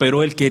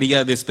 pero él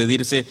quería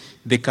despedirse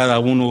de cada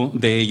uno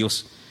de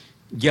ellos.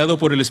 Guiado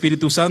por el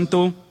Espíritu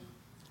Santo,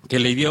 que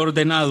le había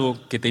ordenado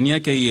que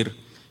tenía que ir,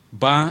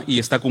 va y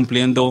está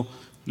cumpliendo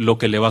lo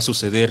que le va a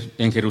suceder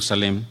en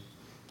Jerusalén.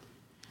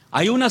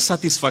 Hay una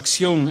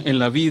satisfacción en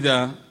la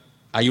vida,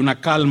 hay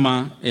una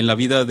calma en la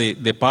vida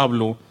de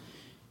Pablo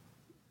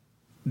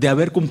de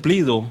haber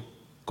cumplido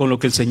con lo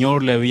que el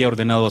Señor le había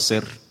ordenado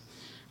hacer.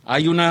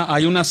 Hay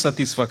una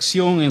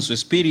satisfacción en su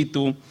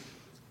espíritu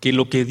que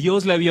lo que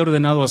Dios le había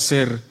ordenado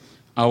hacer,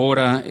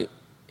 ahora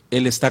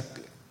él está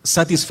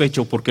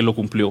satisfecho porque lo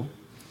cumplió.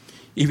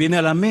 Y viene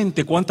a la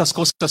mente cuántas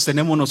cosas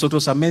tenemos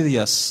nosotros a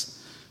medias.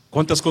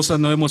 ¿Cuántas cosas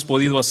no hemos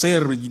podido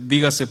hacer?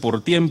 Dígase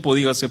por tiempo,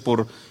 dígase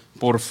por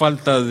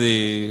falta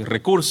de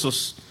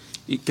recursos,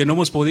 y que no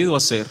hemos podido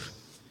hacer.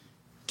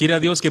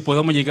 Quiera Dios que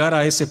podamos llegar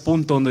a ese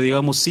punto donde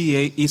digamos,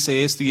 sí,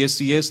 hice esto y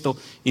esto y esto,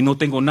 y no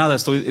tengo nada,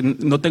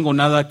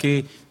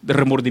 de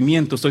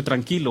remordimiento, estoy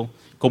tranquilo,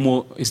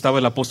 como estaba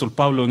el apóstol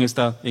Pablo en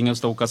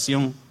esta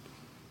ocasión.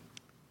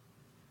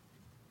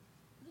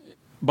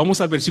 Vamos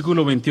al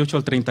versículo 28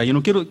 al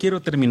 31.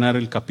 Quiero terminar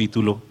el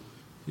capítulo.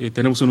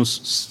 Tenemos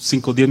unos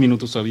 5 o 10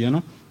 minutos todavía,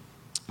 ¿no?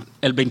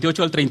 El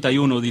 28 al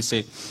 31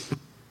 dice,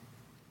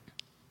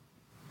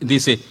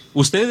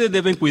 ustedes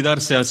deben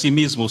cuidarse a sí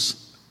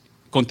mismos,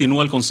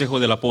 continúa el consejo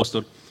del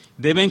apóstol,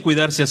 deben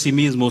cuidarse a sí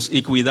mismos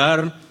y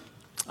cuidar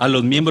a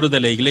los miembros de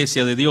la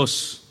iglesia de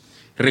Dios.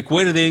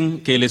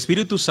 Recuerden que el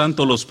Espíritu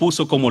Santo los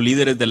puso como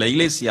líderes de la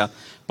iglesia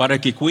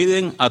para que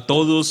cuiden a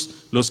todos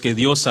los que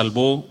Dios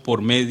salvó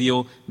por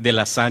medio de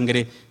la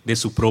sangre de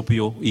su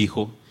propio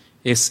Hijo.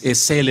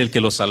 Es Él el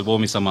que los salvó,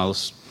 mis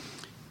amados.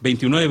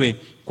 29.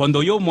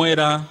 Cuando yo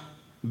muera,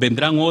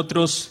 vendrán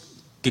otros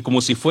que como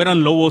si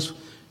fueran lobos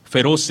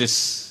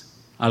feroces,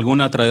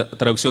 alguna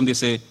traducción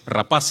dice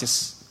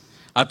rapaces,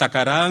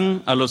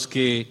 atacarán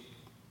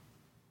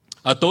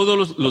a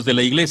todos los de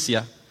la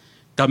iglesia.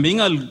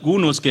 También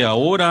algunos que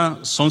ahora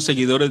son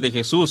seguidores de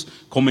Jesús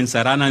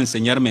comenzarán a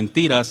enseñar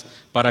mentiras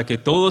para que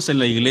todos en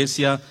la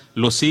iglesia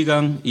los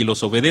sigan y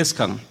los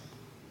obedezcan.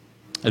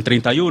 El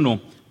 31.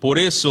 Por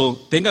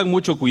eso, tengan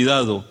mucho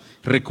cuidado.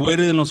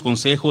 Recuerden los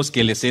consejos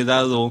que les he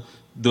dado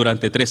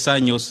durante 3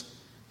 años,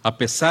 a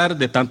pesar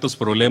de tantos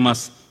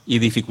problemas y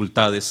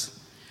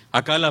dificultades.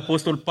 Acá el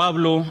apóstol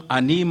Pablo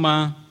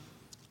anima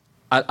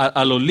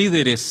a los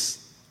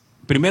líderes,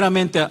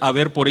 primeramente a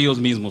ver por ellos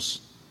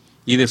mismos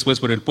y después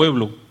por el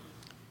pueblo.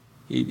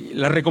 Y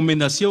la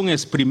recomendación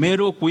es: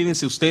 primero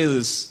cuídense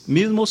ustedes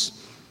mismos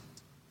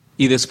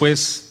y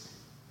después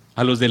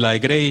a los de la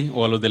grey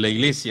o a los de la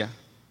iglesia.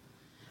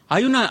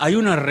 Hay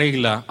una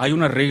regla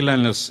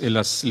en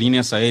las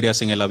líneas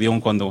aéreas, en el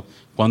avión, cuando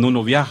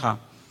uno viaja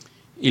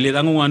y le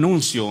dan un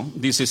anuncio.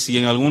 Dice,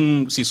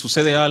 si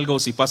sucede algo,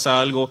 si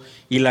pasa algo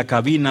y la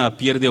cabina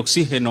pierde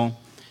oxígeno,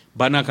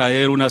 van a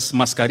caer unas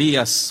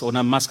mascarillas o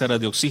unas máscaras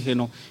de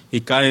oxígeno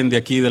y caen de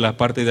aquí, de la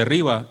parte de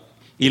arriba.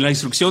 Y la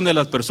instrucción de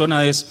las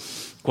personas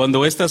es: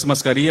 cuando estas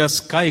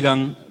mascarillas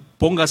caigan,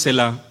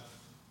 póngasela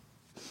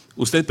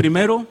usted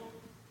primero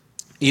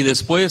y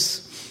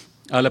después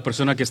a la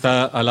persona que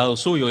está al lado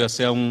suyo, ya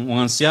sea un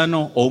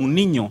anciano o un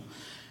niño.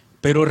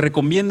 Pero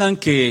recomiendan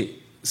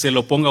que se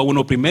lo ponga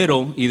uno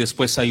primero y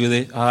después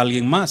ayude a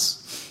alguien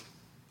más.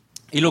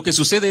 Y lo que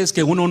sucede es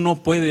que uno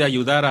no puede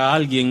ayudar a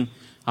alguien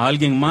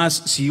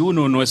más si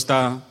uno no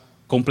está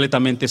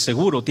completamente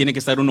seguro. Tiene que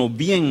estar uno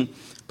bien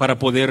para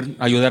poder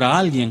ayudar a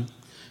alguien.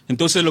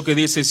 Entonces lo que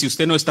dice: si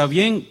usted no está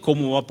bien,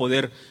 ¿cómo va a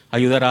poder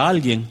ayudar a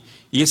alguien?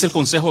 Y es el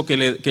consejo que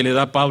le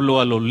da Pablo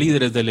a los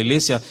líderes de la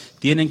iglesia.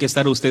 Tienen que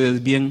estar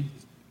ustedes bien,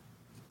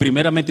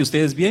 primeramente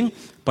ustedes bien,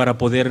 para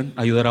poder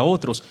ayudar a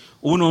otros.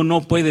 Uno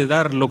no puede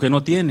dar lo que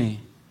no tiene.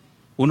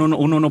 Uno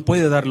no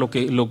puede dar lo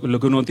que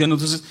uno tiene.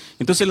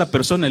 Entonces la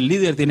persona, el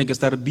líder, tiene que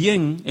estar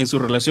bien en su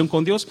relación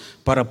con Dios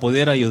para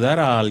poder ayudar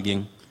a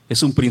alguien.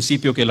 Es un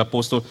principio que el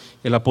apóstol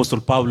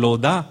Pablo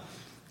da.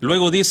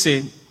 Luego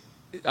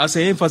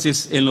hace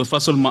énfasis en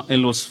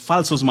los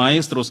falsos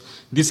maestros.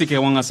 Dice que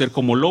van a ser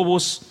como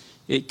lobos,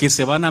 que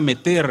se van a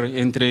meter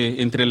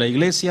entre la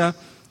iglesia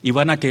y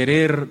van a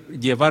querer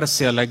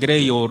llevarse a la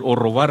grey o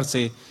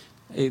robarse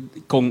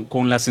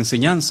con las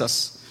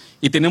enseñanzas.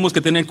 Y tenemos que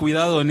tener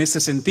cuidado en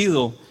ese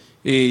sentido.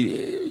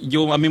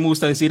 A mí me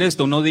gusta decir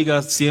esto: no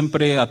diga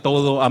siempre a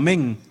todo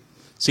amén,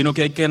 sino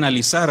que hay que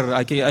analizar,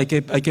 hay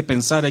que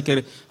pensar, hay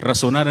que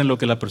razonar en lo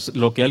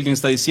que alguien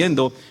está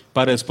diciendo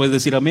para después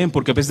decir amén,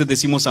 porque a veces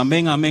decimos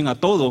amén a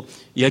todo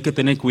y hay que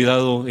tener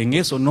cuidado en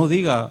eso. No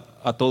diga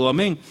a todo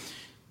amén.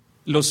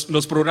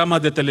 Los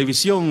programas de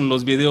televisión,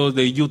 los videos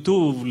de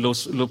YouTube,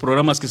 los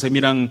programas que se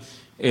miran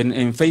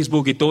en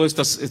Facebook y todos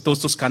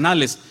estos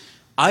canales,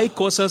 hay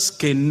cosas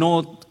que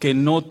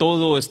no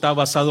todo está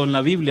basado en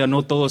la Biblia,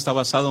 no todo está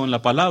basado en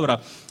la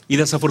palabra, y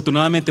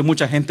desafortunadamente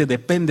mucha gente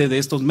depende de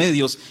estos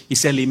medios y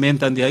se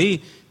alimentan de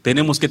ahí.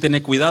 Tenemos que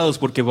tener cuidados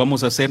porque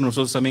vamos a ser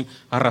nosotros también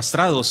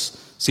arrastrados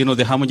si nos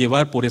dejamos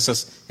llevar por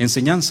esas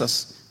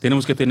enseñanzas.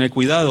 Tenemos que tener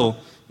cuidado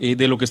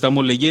de lo que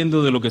estamos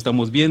leyendo, de lo que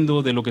estamos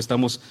viendo, de lo que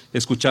estamos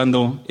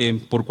escuchando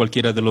por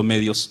cualquiera de los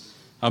medios.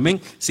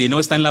 Amén. Si no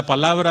está en la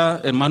palabra,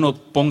 hermano,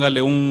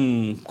 póngale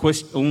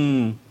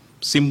un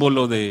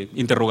símbolo de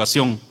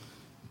interrogación.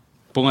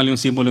 Póngale un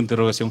símbolo de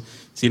interrogación.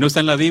 Si no está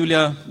en la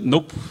Biblia,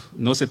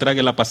 no se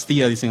trague la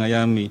pastilla, dicen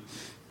allá en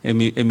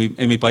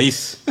mi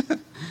país.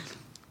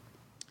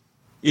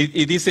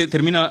 y dice,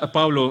 termina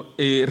Pablo,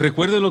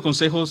 recuerden los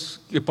consejos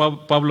que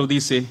Pablo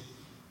dice,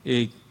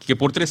 que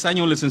por 3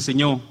 años les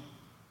enseñó.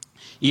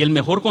 Y el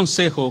mejor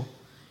consejo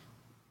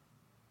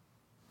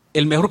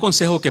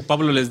que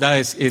Pablo les da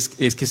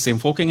es que se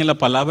enfoquen en la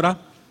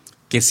palabra,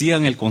 que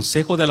sigan el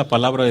consejo de la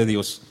palabra de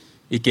Dios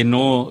y que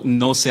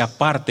no se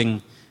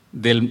aparten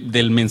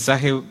del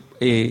mensaje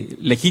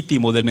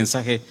legítimo, el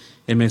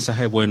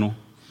mensaje bueno.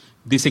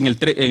 Dice en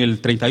el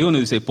 31,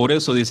 dice, por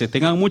eso dice,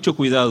 tengan mucho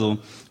cuidado,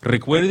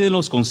 recuerden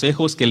los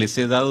consejos que les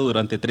he dado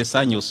durante 3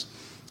 años,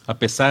 a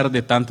pesar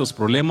de tantos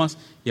problemas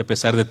y a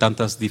pesar de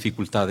tantas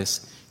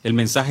dificultades. El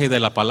mensaje de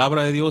la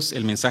palabra de Dios,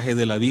 el mensaje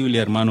de la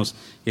Biblia, hermanos,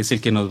 es el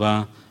que nos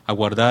va a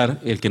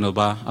guardar, el que nos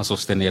va a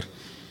sostener.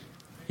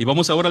 Y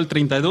vamos ahora al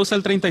 32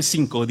 al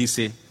 35,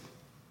 dice,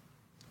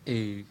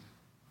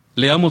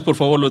 leamos por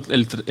favor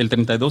el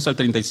 32 al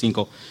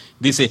 35.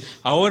 Dice,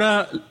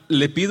 ahora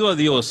le pido a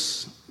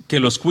Dios que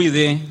los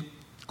cuide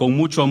con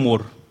mucho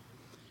amor.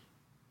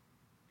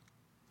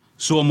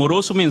 Su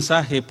amoroso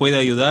mensaje puede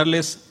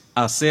ayudarles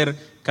a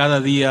ser cada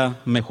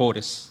día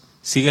mejores.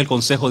 Sigue el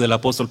consejo del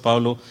apóstol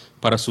Pablo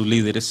para sus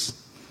líderes.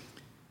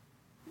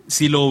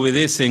 Si lo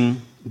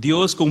obedecen,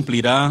 Dios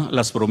cumplirá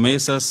las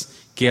promesas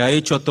que ha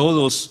hecho a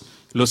todos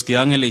los que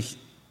han elegido,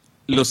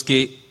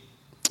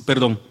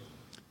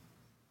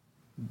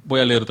 voy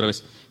a leer otra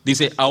vez.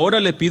 Dice, ahora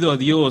le pido a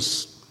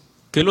Dios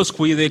que los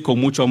cuide con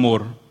mucho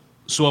amor.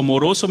 Su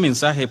amoroso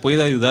mensaje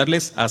puede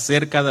ayudarles a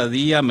ser cada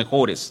día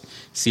mejores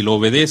si lo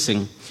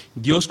obedecen.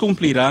 Dios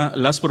cumplirá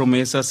las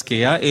promesas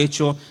que ha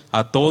hecho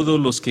a todos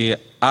los que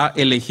ha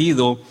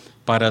elegido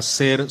para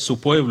ser su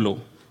pueblo.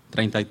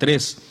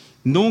 33.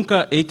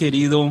 Nunca he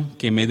querido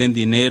que me den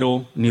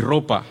dinero ni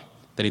ropa.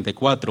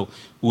 34.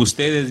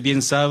 Ustedes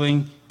bien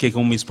saben que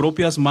con mis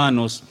propias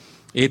manos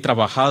he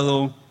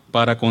trabajado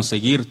para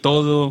conseguir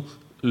todo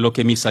lo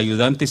que mis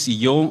ayudantes y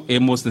yo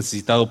hemos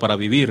necesitado para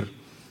vivir.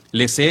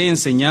 Les he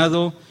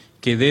enseñado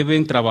que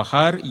deben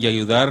trabajar y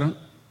ayudar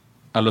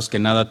a los que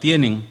nada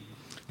tienen.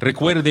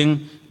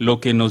 Recuerden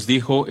lo que nos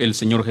dijo el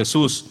Señor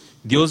Jesús.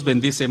 Dios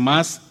bendice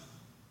más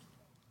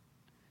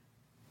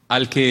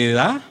al que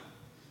da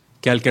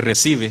que al que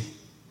recibe.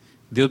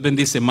 Dios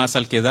bendice más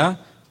al que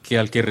da que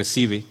al que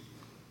recibe.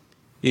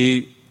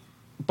 Y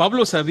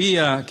Pablo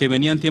sabía que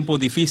venían tiempos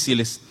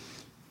difíciles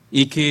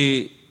y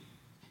que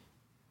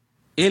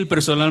él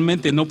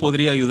personalmente no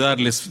podría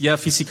ayudarles. Ya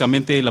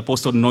físicamente el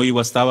apóstol no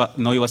iba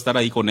a estar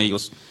ahí con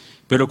ellos,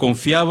 pero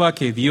confiaba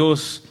que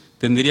Dios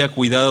tendría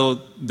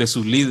cuidado de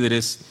sus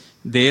líderes,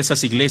 de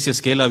esas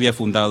iglesias que él había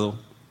fundado.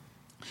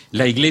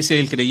 La iglesia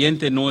del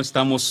creyente no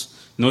estamos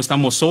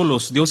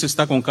solos. Dios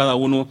está con cada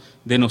uno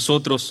de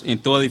nosotros en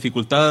toda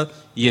dificultad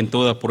y en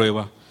toda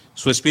prueba.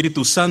 Su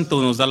Espíritu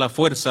Santo nos da la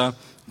fuerza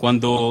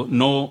cuando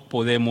no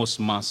podemos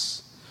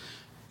más.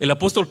 El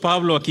apóstol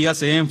Pablo aquí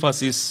hace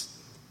énfasis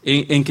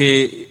en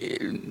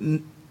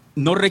que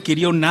no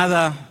requirió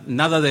nada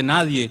de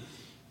nadie.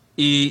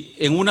 Y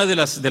en una de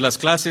las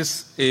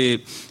clases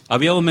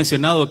habíamos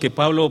mencionado que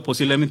Pablo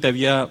posiblemente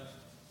había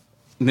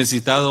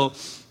necesitado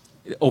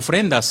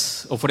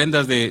ofrendas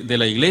de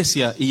la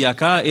iglesia, y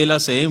acá él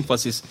hace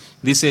énfasis,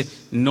 dice,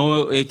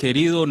 no he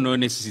querido, no he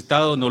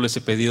necesitado, no les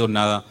he pedido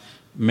nada,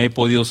 me he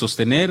podido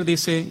sostener,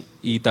 dice,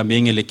 y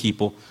también el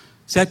equipo. O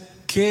sea,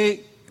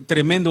 qué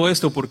tremendo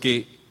esto,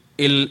 porque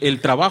el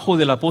trabajo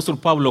del apóstol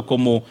Pablo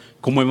como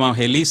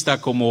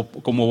evangelista,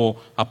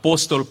 como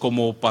apóstol,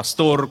 como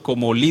pastor,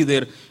 como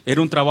líder,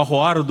 era un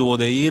trabajo arduo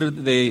de ir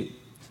de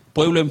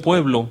pueblo en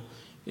pueblo,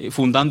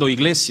 fundando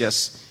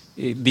iglesias,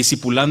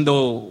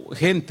 discipulando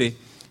gente,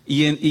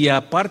 y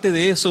aparte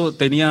de eso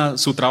tenía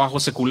su trabajo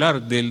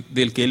secular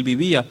del que él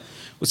vivía.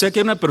 O sea que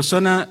era una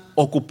persona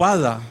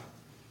ocupada.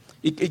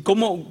 Y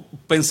cómo,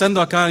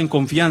 pensando acá en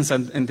confianza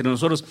entre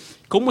nosotros,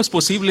 ¿cómo es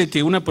posible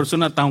que una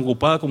persona tan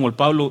ocupada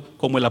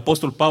como el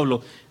apóstol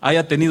Pablo,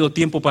 haya tenido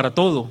tiempo para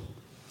todo?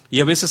 Y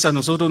a veces a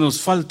nosotros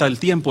nos falta el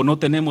tiempo, no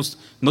tenemos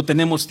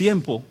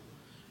tiempo.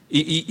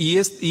 Y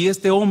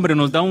este hombre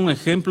nos da un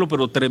ejemplo,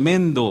 pero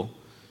tremendo.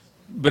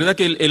 ¿Verdad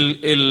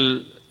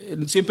que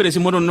siempre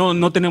decimos, bueno,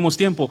 no tenemos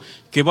tiempo,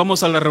 que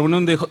vamos a la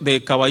reunión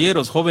de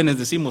caballeros, jóvenes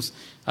decimos,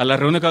 a la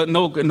reunión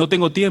no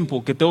tengo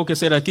tiempo, que tengo que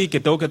hacer aquí, que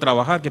tengo que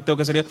trabajar, que tengo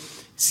que hacer allá.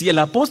 Si el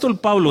apóstol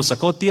Pablo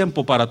sacó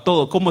tiempo para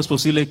todo, ¿cómo es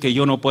posible que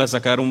yo no pueda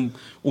sacar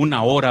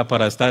una hora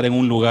para estar en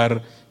un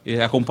lugar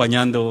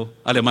acompañando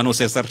al hermano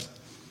César,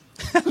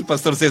 al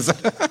pastor César?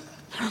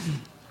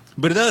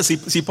 ¿Verdad?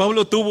 Si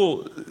Pablo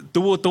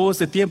tuvo todo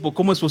este tiempo,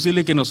 ¿cómo es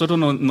posible que nosotros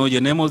nos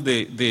llenemos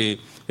de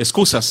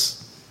excusas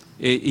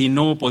y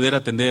no poder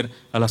atender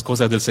a las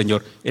cosas del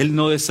Señor? Él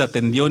no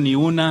desatendió ni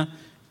una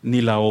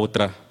ni la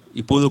otra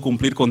y pudo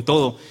cumplir con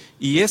todo.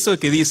 Y eso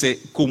que dice,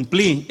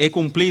 he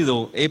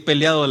cumplido, he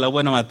peleado la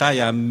buena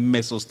batalla,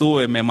 me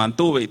sostuve, me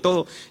mantuve y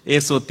todo,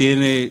 eso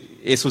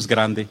es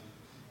grande.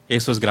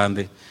 Eso es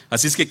grande.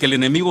 Así es que el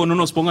enemigo no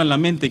nos ponga en la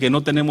mente que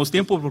no tenemos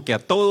tiempo, porque a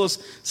todos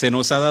se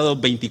nos ha dado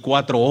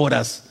 24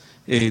 horas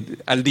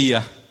al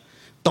día.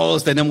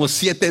 Todos tenemos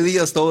 7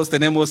 días, todos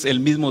tenemos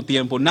el mismo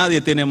tiempo. Nadie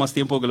tiene más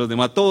tiempo que los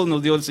demás. Todos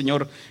nos dio el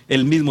Señor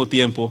el mismo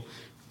tiempo.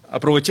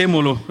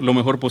 Aprovechémoslo lo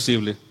mejor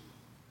posible.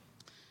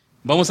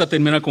 Vamos a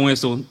terminar con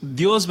esto.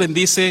 Dios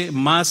bendice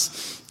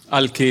más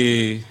al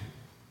que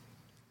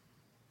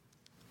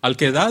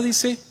da,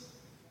 dice,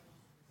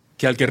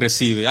 que al que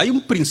recibe. Hay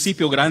un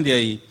principio grande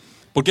ahí.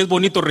 Porque es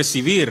bonito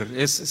recibir,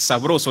 es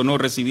sabroso, ¿no?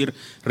 Recibir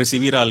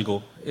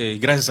algo.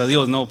 Gracias a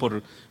Dios, ¿no?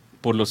 Por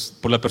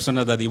las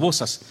personas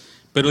dadivosas.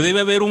 Pero debe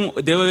haber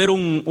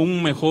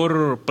un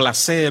mejor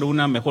placer,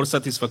 una mejor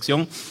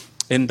satisfacción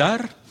en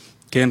dar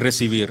que en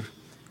recibir.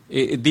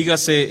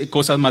 Dígase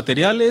cosas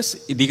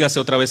materiales y dígase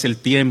otra vez el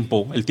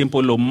tiempo. El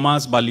tiempo es lo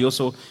más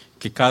valioso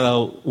que cada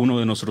uno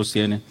de nosotros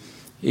tiene.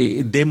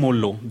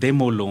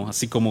 Démoslo,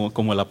 así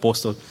como el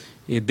apóstol.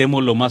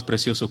 Demos lo más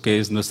precioso que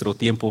es nuestro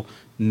tiempo,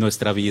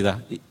 nuestra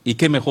vida. Y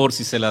qué mejor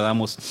si se la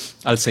damos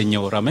al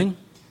Señor, amén.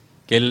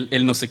 Que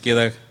Él no se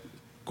queda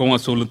con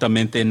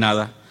absolutamente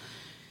nada.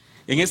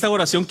 En esta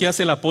oración que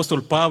hace el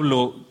apóstol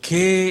Pablo,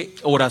 ¿qué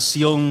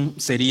oración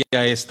sería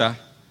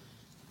esta?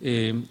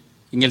 En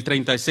el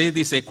 36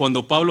 dice,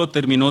 cuando Pablo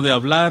terminó de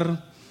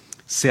hablar,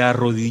 se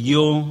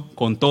arrodilló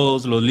con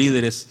todos los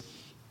líderes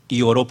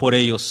y oró por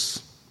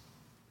ellos.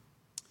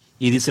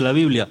 Y dice la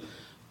Biblia,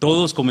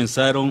 Todos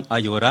comenzaron a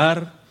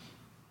llorar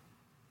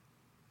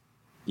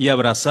y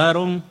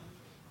abrazaron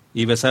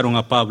y besaron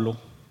a Pablo.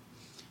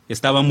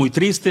 Estaban muy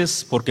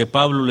tristes porque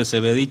Pablo les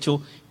había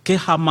dicho que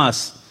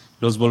jamás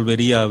los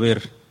volvería a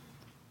ver.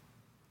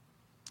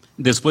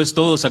 Después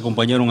todos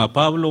acompañaron a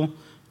Pablo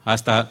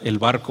hasta el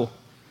barco.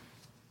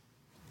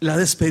 La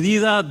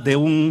despedida de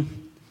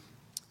un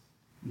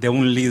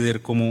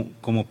líder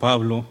como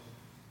Pablo,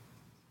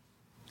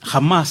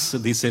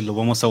 jamás, dice, lo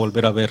vamos a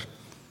volver a ver.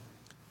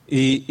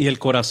 Y el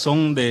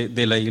corazón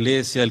de la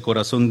iglesia, el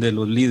corazón de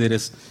los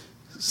líderes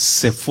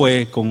se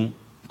fue con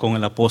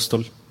el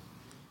apóstol.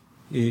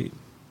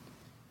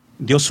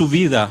 Dio su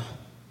vida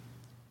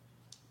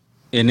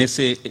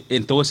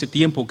en todo ese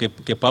tiempo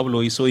que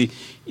Pablo hizo.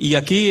 Y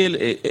aquí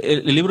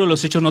el libro de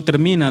los Hechos no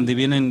termina,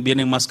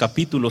 vienen más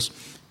capítulos,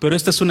 pero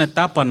esta es una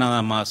etapa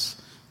nada más,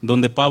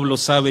 donde Pablo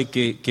sabe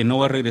que no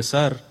va a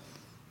regresar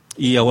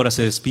y ahora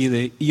se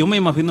despide. Y yo me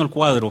imagino el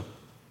cuadro,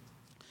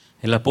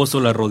 el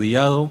apóstol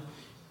arrodillado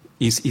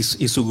y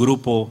su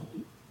grupo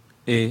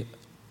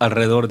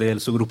alrededor de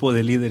él, su grupo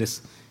de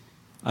líderes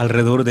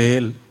alrededor de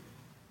él,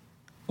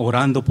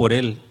 orando por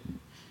él.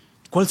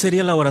 ¿Cuál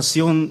sería la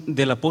oración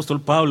del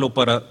apóstol Pablo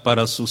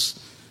para sus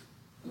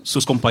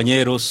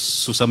compañeros,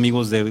 sus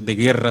amigos de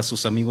guerra,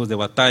 sus amigos de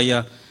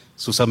batalla,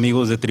 sus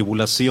amigos de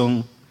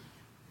tribulación,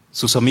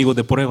 sus amigos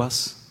de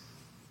pruebas?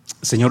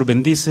 Señor,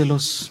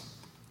 bendícelos.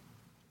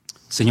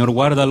 Señor,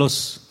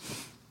 guárdalos.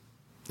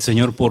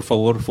 Señor, por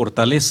favor,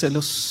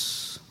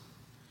 fortalécelos.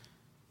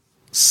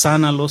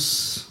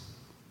 Sánalos.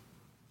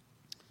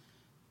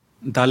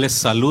 Dales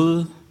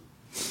salud.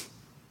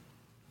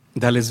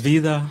 Dales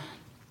vida.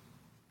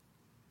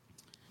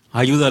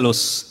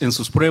 Ayúdalos en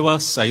sus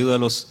pruebas,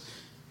 ayúdalos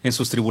en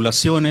sus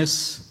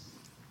tribulaciones,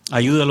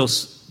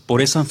 ayúdalos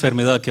por esa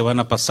enfermedad que van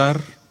a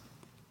pasar.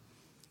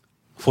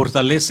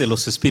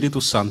 Fortalécelos, Espíritu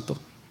Santo.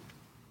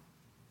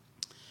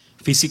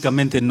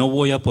 Físicamente no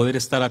voy a poder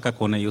estar acá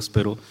con ellos,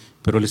 pero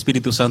el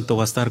Espíritu Santo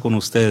va a estar con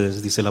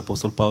ustedes, dice el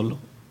apóstol Pablo.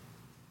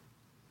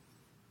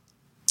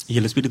 Y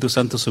el Espíritu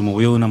Santo se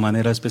movió de una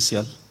manera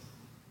especial.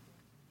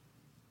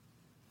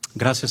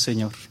 Gracias,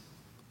 Señor.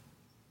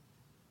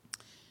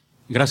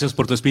 Gracias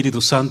por tu Espíritu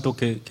Santo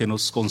que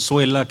nos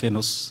consuela, que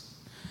nos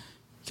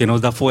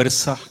da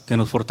fuerza, que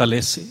nos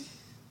fortalece,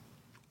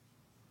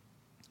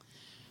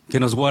 que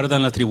nos guarda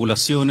en las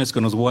tribulaciones,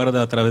 que nos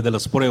guarda a través de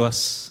las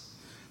pruebas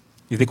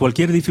y de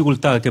cualquier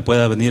dificultad que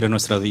pueda venir en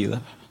nuestra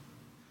vida.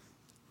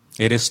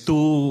 Eres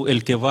tú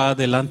el que va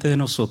delante de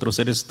nosotros,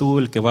 eres tú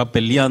el que va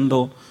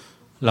peleando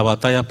la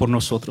batalla por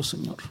nosotros,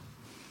 Señor.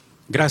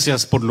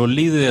 Gracias por los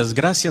líderes,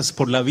 gracias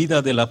por la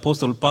vida del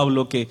apóstol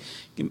Pablo que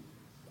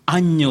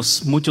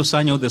muchos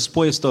años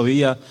después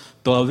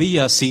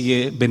todavía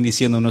sigue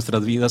bendiciendo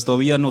nuestras vidas,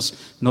 todavía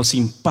nos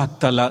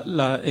impacta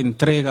la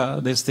entrega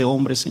de este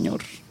hombre,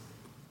 Señor.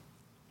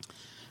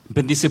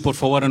 Bendice por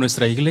favor a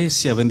nuestra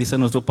iglesia, bendice a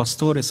nuestros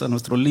pastores, a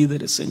nuestros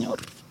líderes,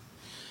 Señor.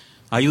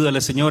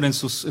 Ayúdale, Señor, en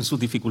sus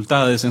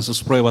dificultades, en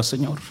sus pruebas,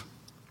 Señor.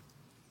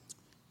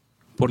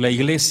 Por la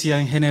iglesia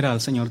en general,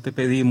 Señor, te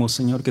pedimos,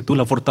 Señor, que tú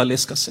la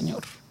fortalezcas,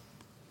 Señor.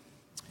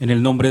 En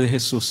el nombre de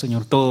Jesús,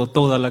 Señor,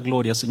 toda la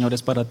gloria, Señor,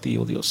 es para ti,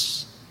 oh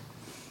Dios.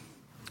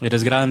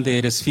 Eres grande,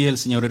 eres fiel,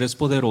 Señor, eres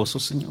poderoso,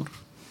 Señor.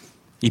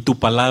 Y tu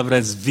palabra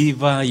es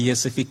viva y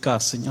es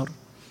eficaz, Señor.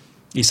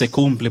 Y se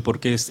cumple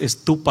porque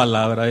es tu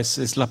palabra,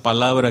 es la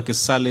palabra que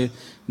sale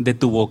de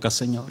tu boca,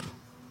 Señor.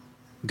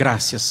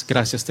 Gracias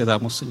te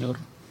damos, Señor.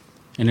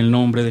 En el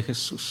nombre de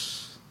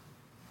Jesús.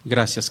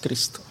 Gracias,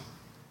 Cristo.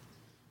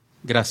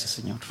 Gracias,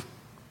 Señor.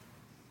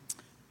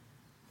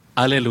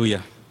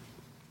 Aleluya.